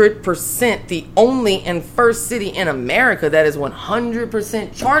 100% the only and first city in America that is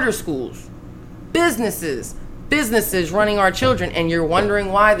 100% charter schools. Businesses running our children, and you're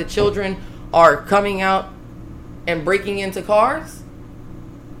wondering why the children are coming out and breaking into cars?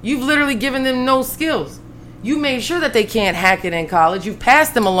 You've literally given them no skills. You made sure that they can't hack it in college. You've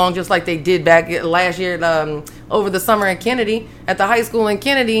passed them along just like they did back last year over the summer at Kennedy. At the high school in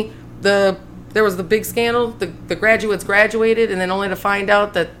Kennedy, there was the big scandal. The graduates graduated, and then only to find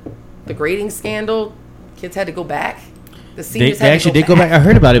out that the grading scandal, kids had to go back. The seniors they actually did go back. I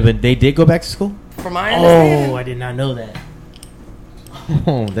heard about it, but they did go back to school? From my understanding. Oh, I did not know that.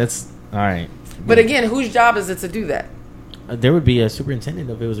 Oh, that's all right. But again, whose job is it to do that? There would be a superintendent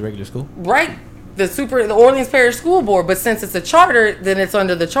if it was a regular school. Right. The Orleans Parish School Board, but since it's a charter, then it's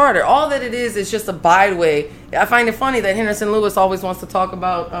under the charter. All that it is just a byway. I find it funny that Henderson Lewis always wants to talk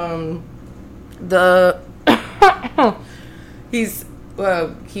about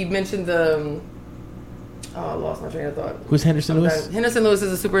he mentioned the I lost my train of thought. Who's Henderson Lewis? Henderson Lewis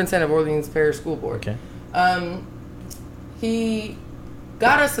is the superintendent of Orleans Parish School Board. Okay. He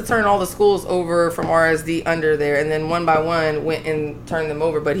got us to turn all the schools over from RSD under there, and then one by one went and turned them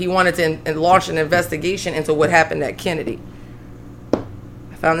over. But he wanted to launch an investigation into what happened at Kennedy.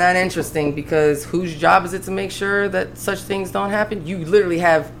 I found that interesting because whose job is it to make sure that such things don't happen? You literally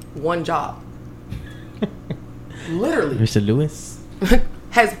have one job. Literally. Mr. Lewis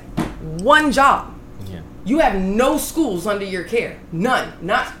has one job. Yeah. You have no schools under your care. None.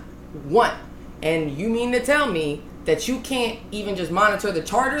 Not one. And you mean to tell me that you can't even just monitor the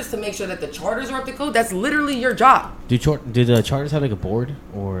charters to make sure that the charters are up to code? That's literally your job. Do the charters have like a board,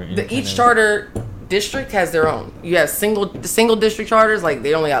 or each charter district has their own? You have single district charters, like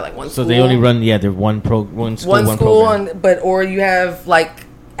they only got like one school. So they only run they're one school, one program. Or you have like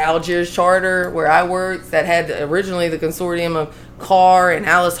Algiers charter where I worked that had originally the consortium of Carr and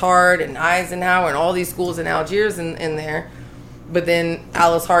Alice Hart and Eisenhower and all these schools in Algiers in there. But then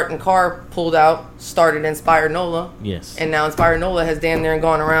Alice Hart and Carr pulled out, started Inspire NOLA. Yes. And now Inspire NOLA has damn near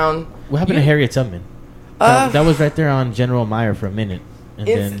gone around. What happened to Harriet Tubman? That was right there on General Meyer for a minute. And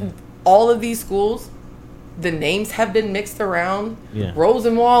then all of these schools, the names have been mixed around. Yeah.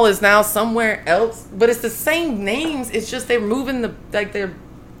 Rosenwall is now somewhere else. But it's the same names. It's just they're moving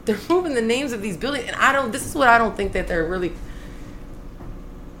they're moving the names of these buildings. And this is what I don't think that they're really...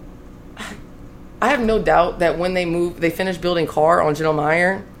 I have no doubt that when they finish building Carr on General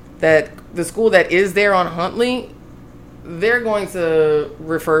Meyer, that the school that is there on Huntley, they're going to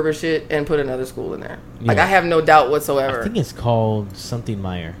refurbish it and put another school in there. Yeah. Like, I have no doubt whatsoever. I think it's called something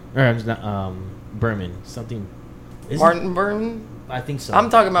Meyer. Or Berman. Something. Martin Berman? I think so.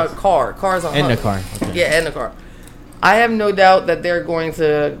 I'm talking about Carr. Carr's on Huntley. Edna Carr. Okay. Yeah, Edna Carr. I have no doubt that they're going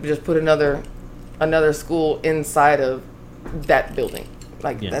to just put another school inside of that building.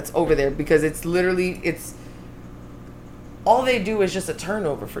 That's over there, because it's literally, all they do is just a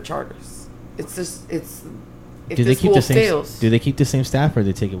turnover for charters. It's just, if the school fails. Do they keep the same staff, or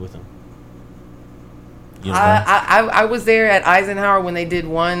they take it with them? I was there at Eisenhower when they did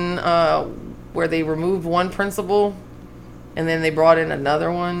one, where they removed one principal, and then they brought in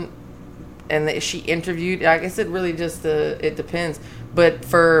another one, and she interviewed. I guess it really just, it depends. But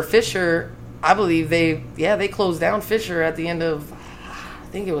for Fisher, I believe they closed down Fisher at the end of,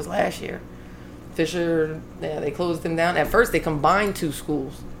 I think it was last year. Fisher, they closed them down. At first, they combined two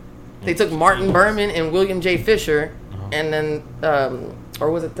schools. They took Martin Berman and William J. Fisher, and then,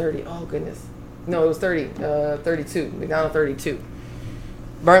 or was it 30? Oh, goodness. No, it was 32. McDonald 32.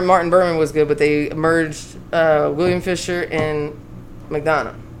 Martin Berman was good, but they merged William Fisher and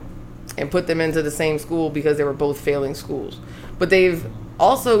McDonough and put them into the same school because they were both failing schools. But they've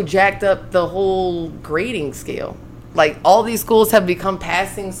also jacked up the whole grading scale. Like, all these schools have become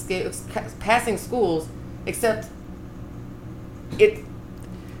passing schools, except they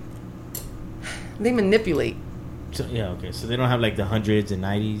manipulate. So, okay. So they don't have like the hundreds and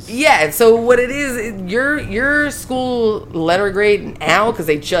 90s. Yeah. So what it is, your school letter grade now, because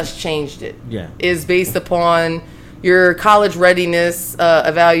they just changed it, is based upon your college readiness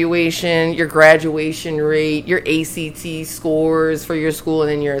evaluation, your graduation rate, your ACT scores for your school,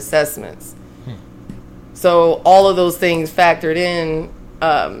 and then your assessments. So all of those things factored in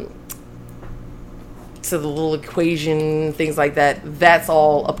to the little equation, things like that. That's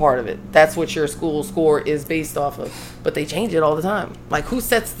all a part of it. That's what your school score is based off of. But they change it all the time. Like, who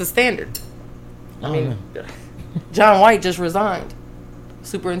sets the standard? I mean, John White just resigned,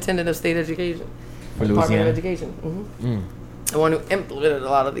 superintendent of state education, for Department Louisiana. of Education. Mm-hmm. The one who implemented a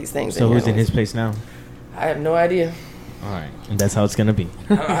lot of these things. So who's in his place now? I have no idea. All right, and that's how it's gonna be.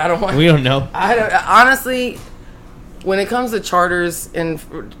 I don't want. We don't know. Honestly, when it comes to charters and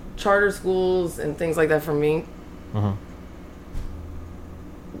charter schools and things like that, for me,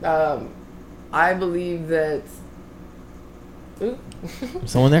 I believe that. Ooh.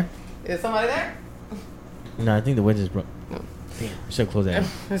 Someone there? Is somebody there? No, I think the window is broke. No. Damn, I should close that.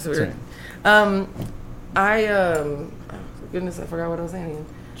 That's weird. Goodness, I forgot what I was saying again.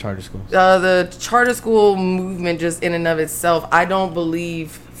 Charter schools. The charter school movement, just in and of itself, I don't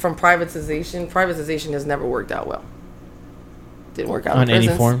believe from privatization. Privatization has never worked out well. Didn't work out on in prisons.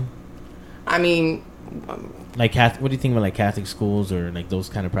 Any form. I mean, like Catholic. What do you think about like Catholic schools or like those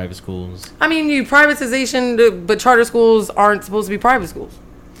kind of private schools? I mean, privatization, but charter schools aren't supposed to be private schools.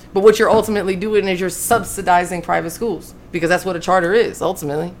 But what you're ultimately doing is you're subsidizing private schools, because that's what a charter is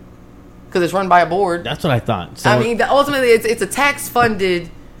ultimately, because it's run by a board. That's what I thought. So, I mean, ultimately, it's a tax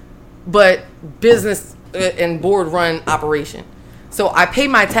funded, but business and board run operation. So I pay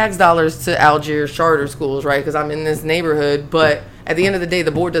my tax dollars to Algiers charter schools, right? Because I'm in this neighborhood. But at the end of the day,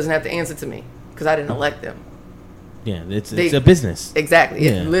 the board doesn't have to answer to me because I didn't elect them. Yeah, it's a business. Exactly.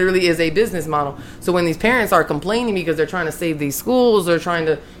 Yeah. It literally is a business model. So when these parents are complaining because they're trying to save these schools, they're trying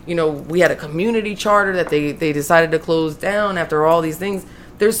to, we had a community charter that they decided to close down after all these things.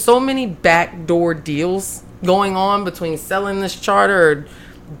 There's so many backdoor deals going on between selling this charter or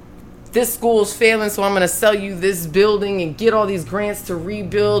this school's failing, so I'm going to sell you this building and get all these grants to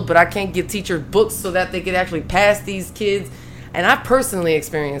rebuild, but I can't get teachers books so that they could actually pass these kids. And I personally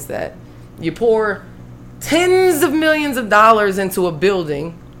experienced that. You pour tens of millions of dollars into a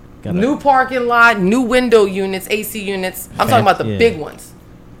building, new parking lot, new window units, AC units. I'm talking about the big ones.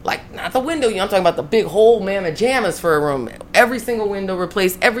 Like, not the window unit. I'm talking about the big whole mamma jammas for a room. Every single window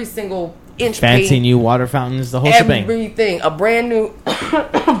replaced, every single inch fancy paint, new water fountains, the whole shebang. Everything. A brand new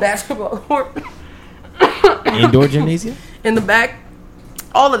basketball court. Indoor gymnasium? In the back.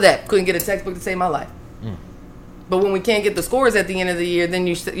 All of that. Couldn't get a textbook to save my life. But when we can't get the scores at the end of the year, then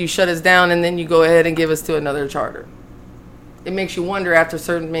you shut us down, and then you go ahead and give us to another charter. It makes you wonder after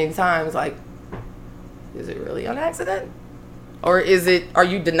certain many times, like, is it really an accident? Or are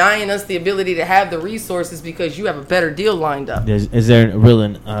you denying us the ability to have the resources because you have a better deal lined up? Is there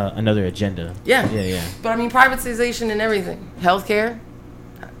another agenda? Yeah. Yeah. But I mean, privatization and everything. Healthcare,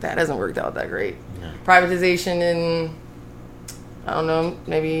 that hasn't worked out that great. No. Privatization in, I don't know,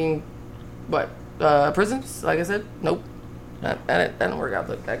 maybe, prisons, like I said? Nope. That didn't work out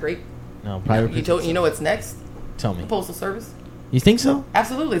that great. No, private prisons. You know what's next? Tell me. The Postal Service. You think so?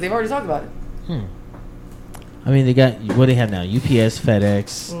 Absolutely. They've already talked about it. I mean, they got, what do they have now? UPS,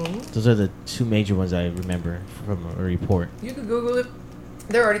 FedEx. Those are the two major ones I remember from a report. You could Google it.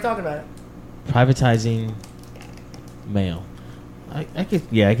 They're already talking about it. Privatizing mail. I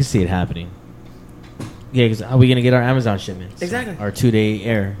could see it happening. Yeah, because how are we going to get our Amazon shipments? Exactly. Our 2-day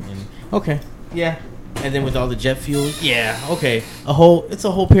air. Okay. Yeah. And then with all the jet fuel. Yeah. Okay. It's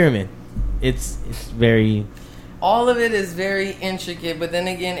a whole pyramid. It's very... All of it is very intricate, but then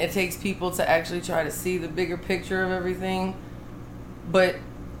again, it takes people to actually try to see the bigger picture of everything. But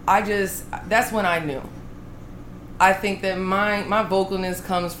that's when I knew. I think that my vocalness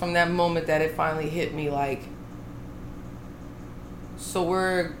comes from that moment that it finally hit me, like, so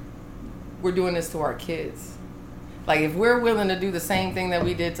we're doing this to our kids. Like, if we're willing to do the same thing that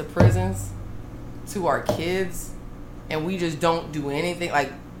we did to prisons, to our kids, and we just don't do anything,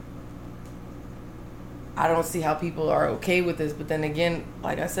 like, I don't see how people are okay with this. But then again,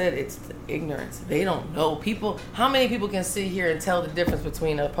 like I said, it's the ignorance. They don't know. How many people can sit here and tell the difference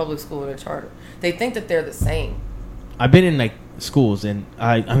between a public school and a charter? They think that they're the same. I've been in like schools, and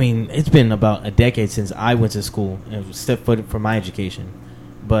I mean, it's been about a decade since I went to school and stepped foot for my education.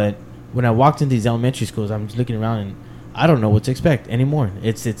 But when I walked into these elementary schools, I'm just looking around and I don't know what to expect anymore.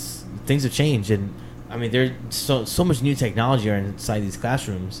 It's things have changed, and I mean, there's so much new technology inside these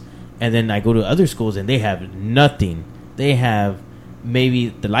classrooms. And then I go to other schools and they have nothing. They have maybe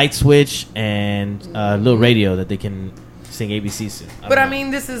the light switch and a little radio that they can sing ABCs to. But I mean,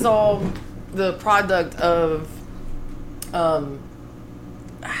 this is all the product of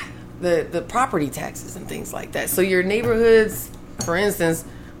the property taxes and things like that. So your neighborhoods, for instance,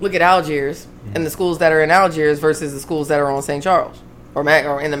 look at Algiers and the schools that are in Algiers versus the schools that are on St. Charles or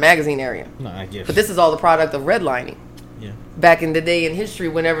in the magazine area. No, I guess. But this is all the product of redlining. Yeah. Back in the day in history,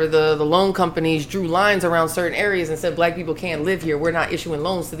 whenever the loan companies drew lines around certain areas and said black people can't live here, we're not issuing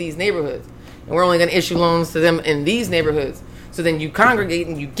loans to these neighborhoods. And we're only going to issue loans to them in these neighborhoods. So then you congregate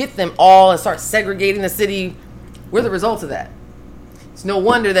and you get them all and start segregating the city. We're the result of that. It's no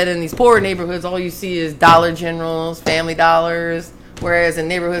wonder that in these poorer neighborhoods, all you see is Dollar Generals, Family Dollars. Whereas in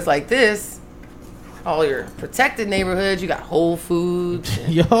neighborhoods like this, all your protected neighborhoods. You got Whole Foods.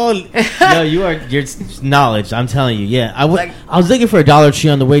 Yo, your knowledge. I'm telling you, yeah. I was looking for a Dollar Tree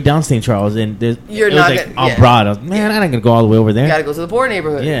on the way down St. Charles, and you're not on Broad. I was, man, I'm not gonna go all the way over there. You got to go to the poor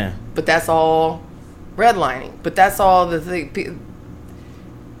neighborhood. Yeah, but that's all redlining. But that's all the thing.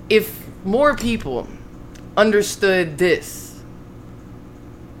 If more people understood this,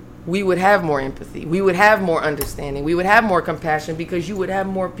 we would have more empathy. We would have more understanding. We would have more compassion, because you would have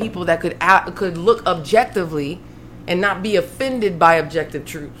more people that could look objectively and not be offended by objective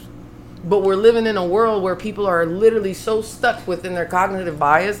truths. But we're living in a world where people are literally so stuck within their cognitive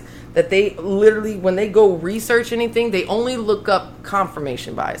bias that they literally, when they go research anything, they only look up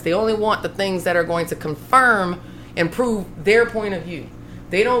confirmation bias. They only want the things that are going to confirm and prove their point of view.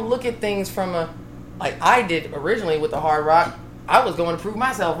 They don't look at things from like I did originally with the Hard Rock. I was going to prove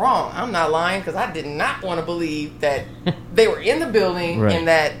myself wrong. I'm not lying, because I did not want to believe that they were in the building and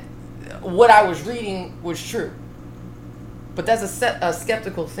that what I was reading was true. But that's a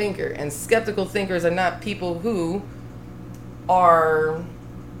skeptical thinker, and skeptical thinkers are not people who are,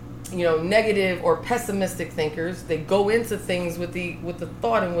 negative or pessimistic thinkers. They go into things with the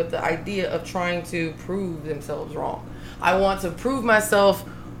thought and with the idea of trying to prove themselves wrong. I want to prove myself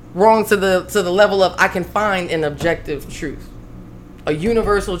wrong to the level of I can find an objective truth, a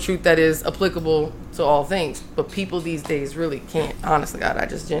universal truth that is applicable to all things. But people these days really can't. Honestly, God, I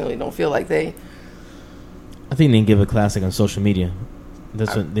just genuinely don't feel like they. I think they can give a classic on social media.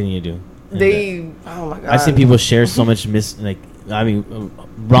 That's what they need to do. Oh my God. I've seen people share so much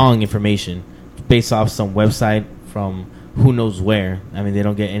wrong information based off some website from who knows where. I mean, they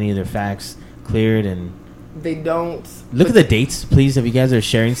don't get any of their facts cleared, and they don't. Look at the dates, please. If you guys are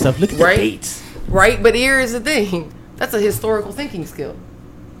sharing stuff, look at the dates. Right, but here is the thing. That's a historical thinking skill.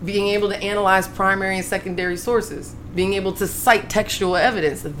 Being able to analyze primary and secondary sources. Being able to cite textual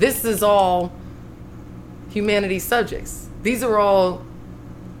evidence. This is all humanities subjects. These are all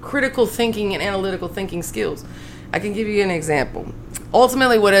critical thinking and analytical thinking skills. I can give you an example.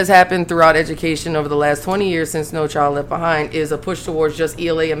 Ultimately, what has happened throughout education over the last 20 years since No Child Left Behind is a push towards just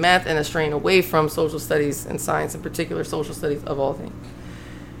ELA and math, and a strain away from social studies and science, in particular social studies of all things.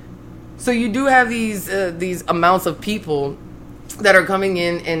 So you do have these amounts of people that are coming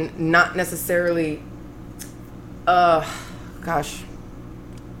in and not necessarily, I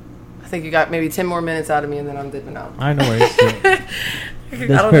think you got maybe 10 more minutes out of me, and then I'm dipping out. I know where it's I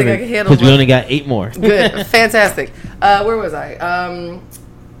don't think I can handle it. Because we only got 8 more. Good. Fantastic. Where was I?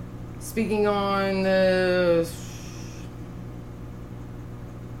 Speaking on the...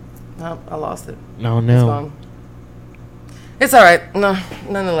 Oh, I lost it. Oh, no. It's all right. No,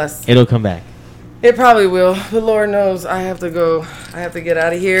 nonetheless. It'll come back. It probably will. But Lord knows I have to go. I have to get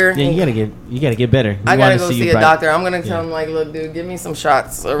out of here. Yeah, you gotta get better. I gotta go see a doctor. I'm gonna tell him, like, look, dude, give me some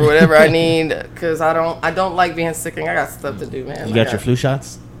shots or whatever I need, because I don't like being sick, and I got stuff to do, man. You got your flu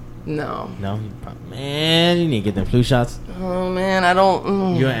shots? No. Man, you need to get them flu shots. Oh man, I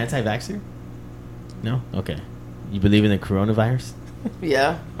don't. You're an anti-vaxxer? No? Okay. You believe in the coronavirus?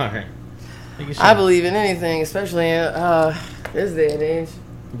 Yeah. All right. I believe in anything, especially in this day and age.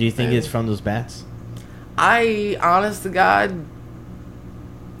 Do you think it's from those bats? Honest to God,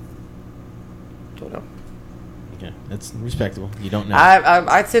 don't know. Okay, that's respectable. You don't know.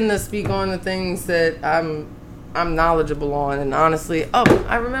 I tend to speak on the things that I'm knowledgeable on, and honestly,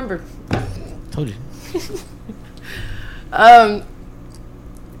 I remember. Told you.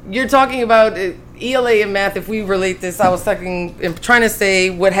 You're talking about ELA and math. If we relate this, I was trying to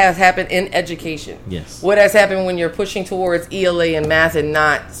say what has happened in education. Yes. What has happened when you're pushing towards ELA and math and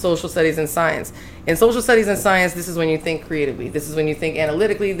not social studies and science. In social studies and science, this is when you think creatively. This is when you think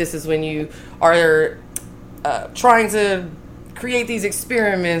analytically. This is when you are trying to create these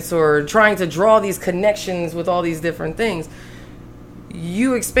experiments or trying to draw these connections with all these different things.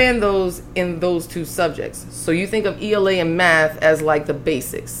 You expand those in those two subjects. So you think of ELA and math as like the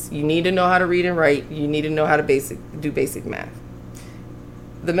basics. You need to know how to read and write. You need to know how to do basic math.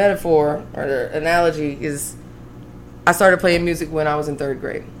 The metaphor or the analogy is, I started playing music when I was in 3rd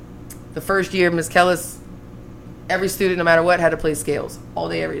grade. The first year, Miss Kellis, every student, no matter what, had to play scales all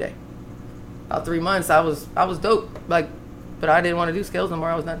day, every day. About 3 months, I was dope. But I didn't want to do scales no more.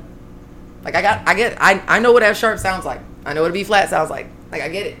 I was done. I know what F sharp sounds like. I know what a B flat sounds like. I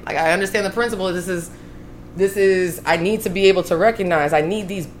get it. I understand the principle. This is, I need to be able to recognize, I need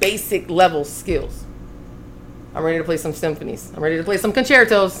these basic level skills. I'm ready to play some symphonies. I'm ready to play some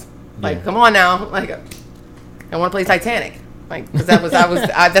concertos. Come on now. I want to play Titanic. Because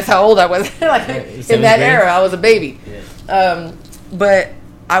that's how old I was. In that era, I was a baby. Yeah. But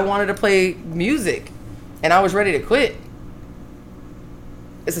I wanted to play music, and I was ready to quit.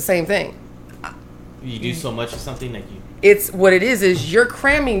 It's the same thing. You do so much of something like you. It's what it is you're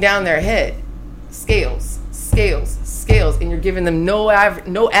cramming down their head, scales, and you're giving them no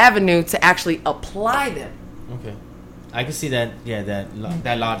avenue to actually apply them. Okay, I can see that. Yeah,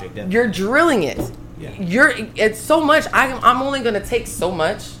 that logic. That you're drilling it. Yeah. It's so much. I'm only gonna take so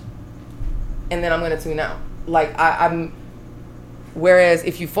much, and then I'm gonna tune out. Like I'm. Whereas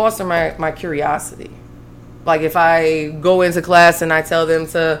if you foster my curiosity, like if I go into class and I tell them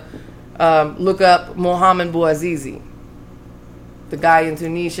to look up Mohamed Bouazizi, the guy in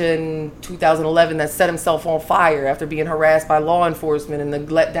Tunisia in 2011 that set himself on fire after being harassed by law enforcement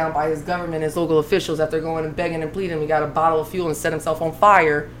and let down by his government and his local officials after going and begging and pleading. He got a bottle of fuel and set himself on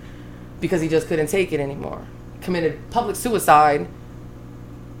fire because he just couldn't take it anymore. Committed public suicide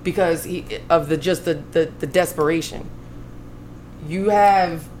because of the desperation. You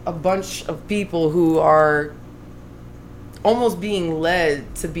have a bunch of people who are almost being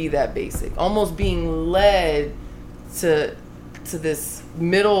led to be that basic, almost being led to this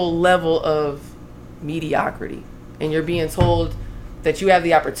middle level of mediocrity. And you're being told that you have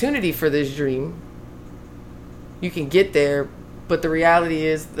the opportunity for this dream. You can get there, but the reality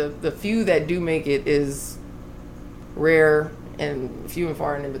is the few that do make it is rare and few and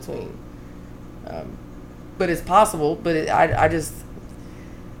far and in between. But it's possible. But I just,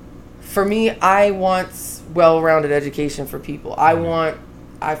 for me, I want well-rounded education for people.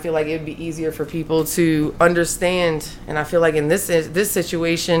 I feel like it would be easier for people to understand, and I feel like in this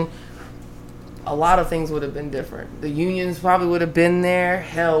situation, a lot of things would have been different. The unions probably would have been there.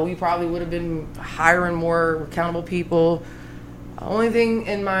 Hell, we probably would have been hiring more accountable people. The only thing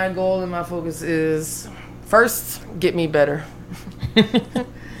in my goal and my focus is, first, get me better.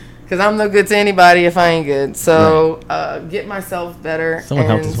 Because I'm no good to anybody if I ain't good. So get myself better. Someone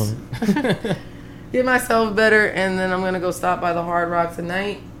help this woman. Get myself better, and then I'm going to go stop by the Hard Rock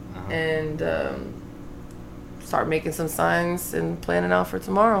tonight and start making some signs and planning out for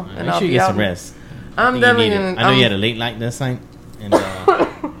tomorrow. Make and sure I'll you be get out. some rest. I'm definitely going to. I know you had a late night last night, and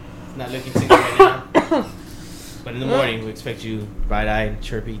not looking too good right now. But in the morning, we expect you bright-eyed,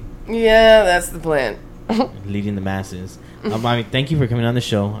 chirpy. Yeah, that's the plan. Leading the masses. Mommy, thank you for coming on the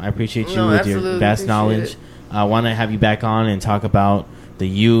show. I appreciate you with your absolutely vast knowledge. I want to have you back on and talk about the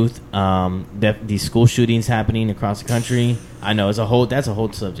youth, these school shootings happening across the country. I know that's a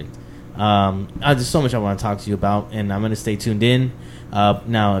whole subject. There's so much I want to talk to you about, and I'm going to stay tuned in.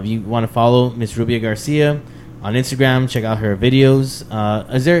 Now, if you want to follow Miss Rubia Garcia on Instagram, check out her videos.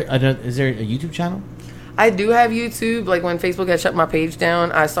 Is there a YouTube channel? I do have YouTube. Like when Facebook had shut my page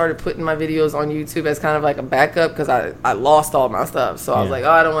down, I started putting my videos on YouTube as kind of like a backup because I lost all my stuff. So I was like,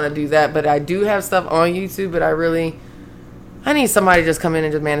 I don't want to do that. But I do have stuff on YouTube, but I need somebody to just come in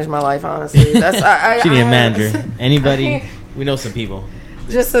and just manage my life, honestly. She need a manager. Anybody? We know some people.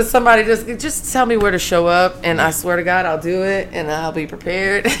 Just so somebody just tell me where to show up, and I swear to God, I'll do it, and I'll be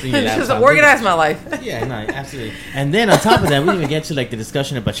prepared. Just organize my life. Yeah, no, absolutely. And then on top of that, we didn't even get to like the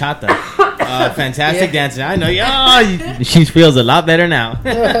discussion of bachata. Fantastic dancer. I know. She feels a lot better now.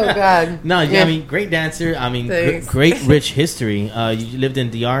 Oh God. No, I mean, great dancer. I mean, great rich history. You lived in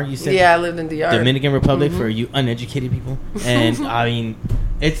DR. You said. Yeah, I lived in DR, Dominican Republic, for you uneducated people. And I mean,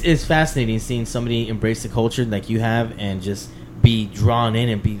 it's fascinating seeing somebody embrace the culture like you have and just be drawn in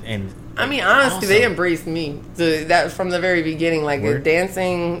and I mean, honestly, they embraced me that from the very beginning. Like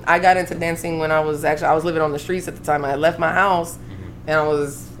dancing, I got into dancing when I was living on the streets at the time. I had left my house, and I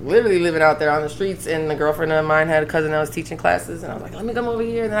was literally living out there on the streets. And a girlfriend of mine had a cousin that was teaching classes, and I was like, "Let me come over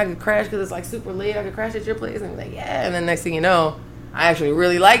here, and then I could crash because it's like super late. I could crash at your place." And he's like, "Yeah." And then next thing you know, I actually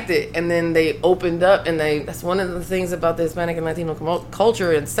really liked it. And then they opened up, and that's one of the things about the Hispanic and Latino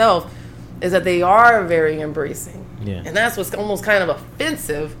culture itself is that they are very embracing. Yeah. And that's what's almost kind of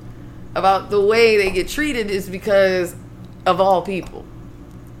offensive about the way they get treated is because of all people.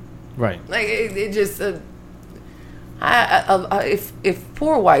 Right. Like, it just... if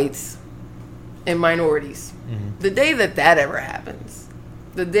poor whites and minorities, the day that ever happens,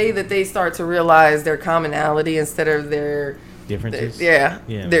 the day that they start to realize their commonality instead of their... differences?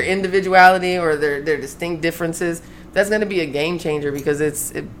 Their individuality or their distinct differences, that's going to be a game changer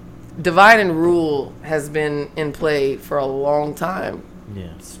because divide and rule has been in play for a long time. Yeah.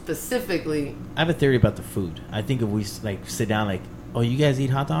 Specifically, I have a theory about the food. I think if we like sit down, like, oh, you guys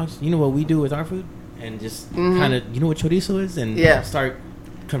eat hot dogs? You know what we do with our food, and just kind of, you know what chorizo is, and start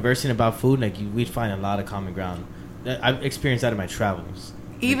conversing about food. Like we'd find a lot of common ground. I've experienced that in my travels.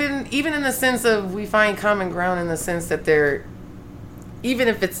 Even in the sense of we find common ground in the sense that even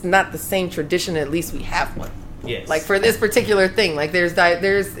if it's not the same tradition, at least we have one. Yes. Like for this particular thing, like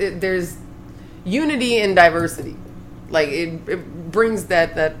there's unity in diversity. Like it brings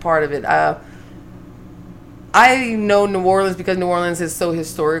that part of it. I know New Orleans because New Orleans is so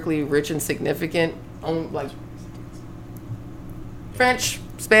historically rich and significant. Like French,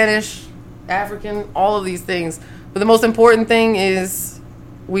 Spanish, African, all of these things. But the most important thing is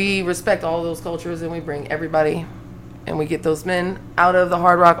we respect all of those cultures and we bring everybody and we get those men out of the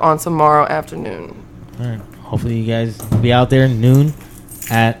Hard Rock on tomorrow afternoon. All right. Hopefully you guys be out there noon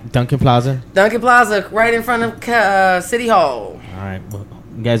at Duncan Plaza. Duncan Plaza, right in front of City Hall. All right. Well,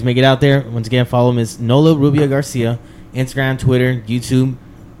 you guys make it out there. Once again, follow Miss Nola Rubia Garcia. Instagram, Twitter, YouTube.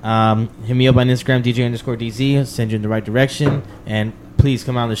 Hit me up on Instagram, DJ_DZ. Send you in the right direction. And please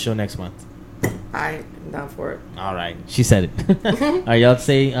come out on the show next month. I'm down for it. All right. She said it. All right. Y'all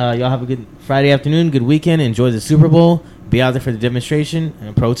y'all have a good Friday afternoon, good weekend. Enjoy the Super Bowl. Be out there for the demonstration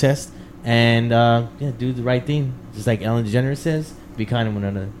and protest. And do the right thing. Just like Ellen DeGeneres says, be kind to one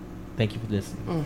another. Thank you for listening.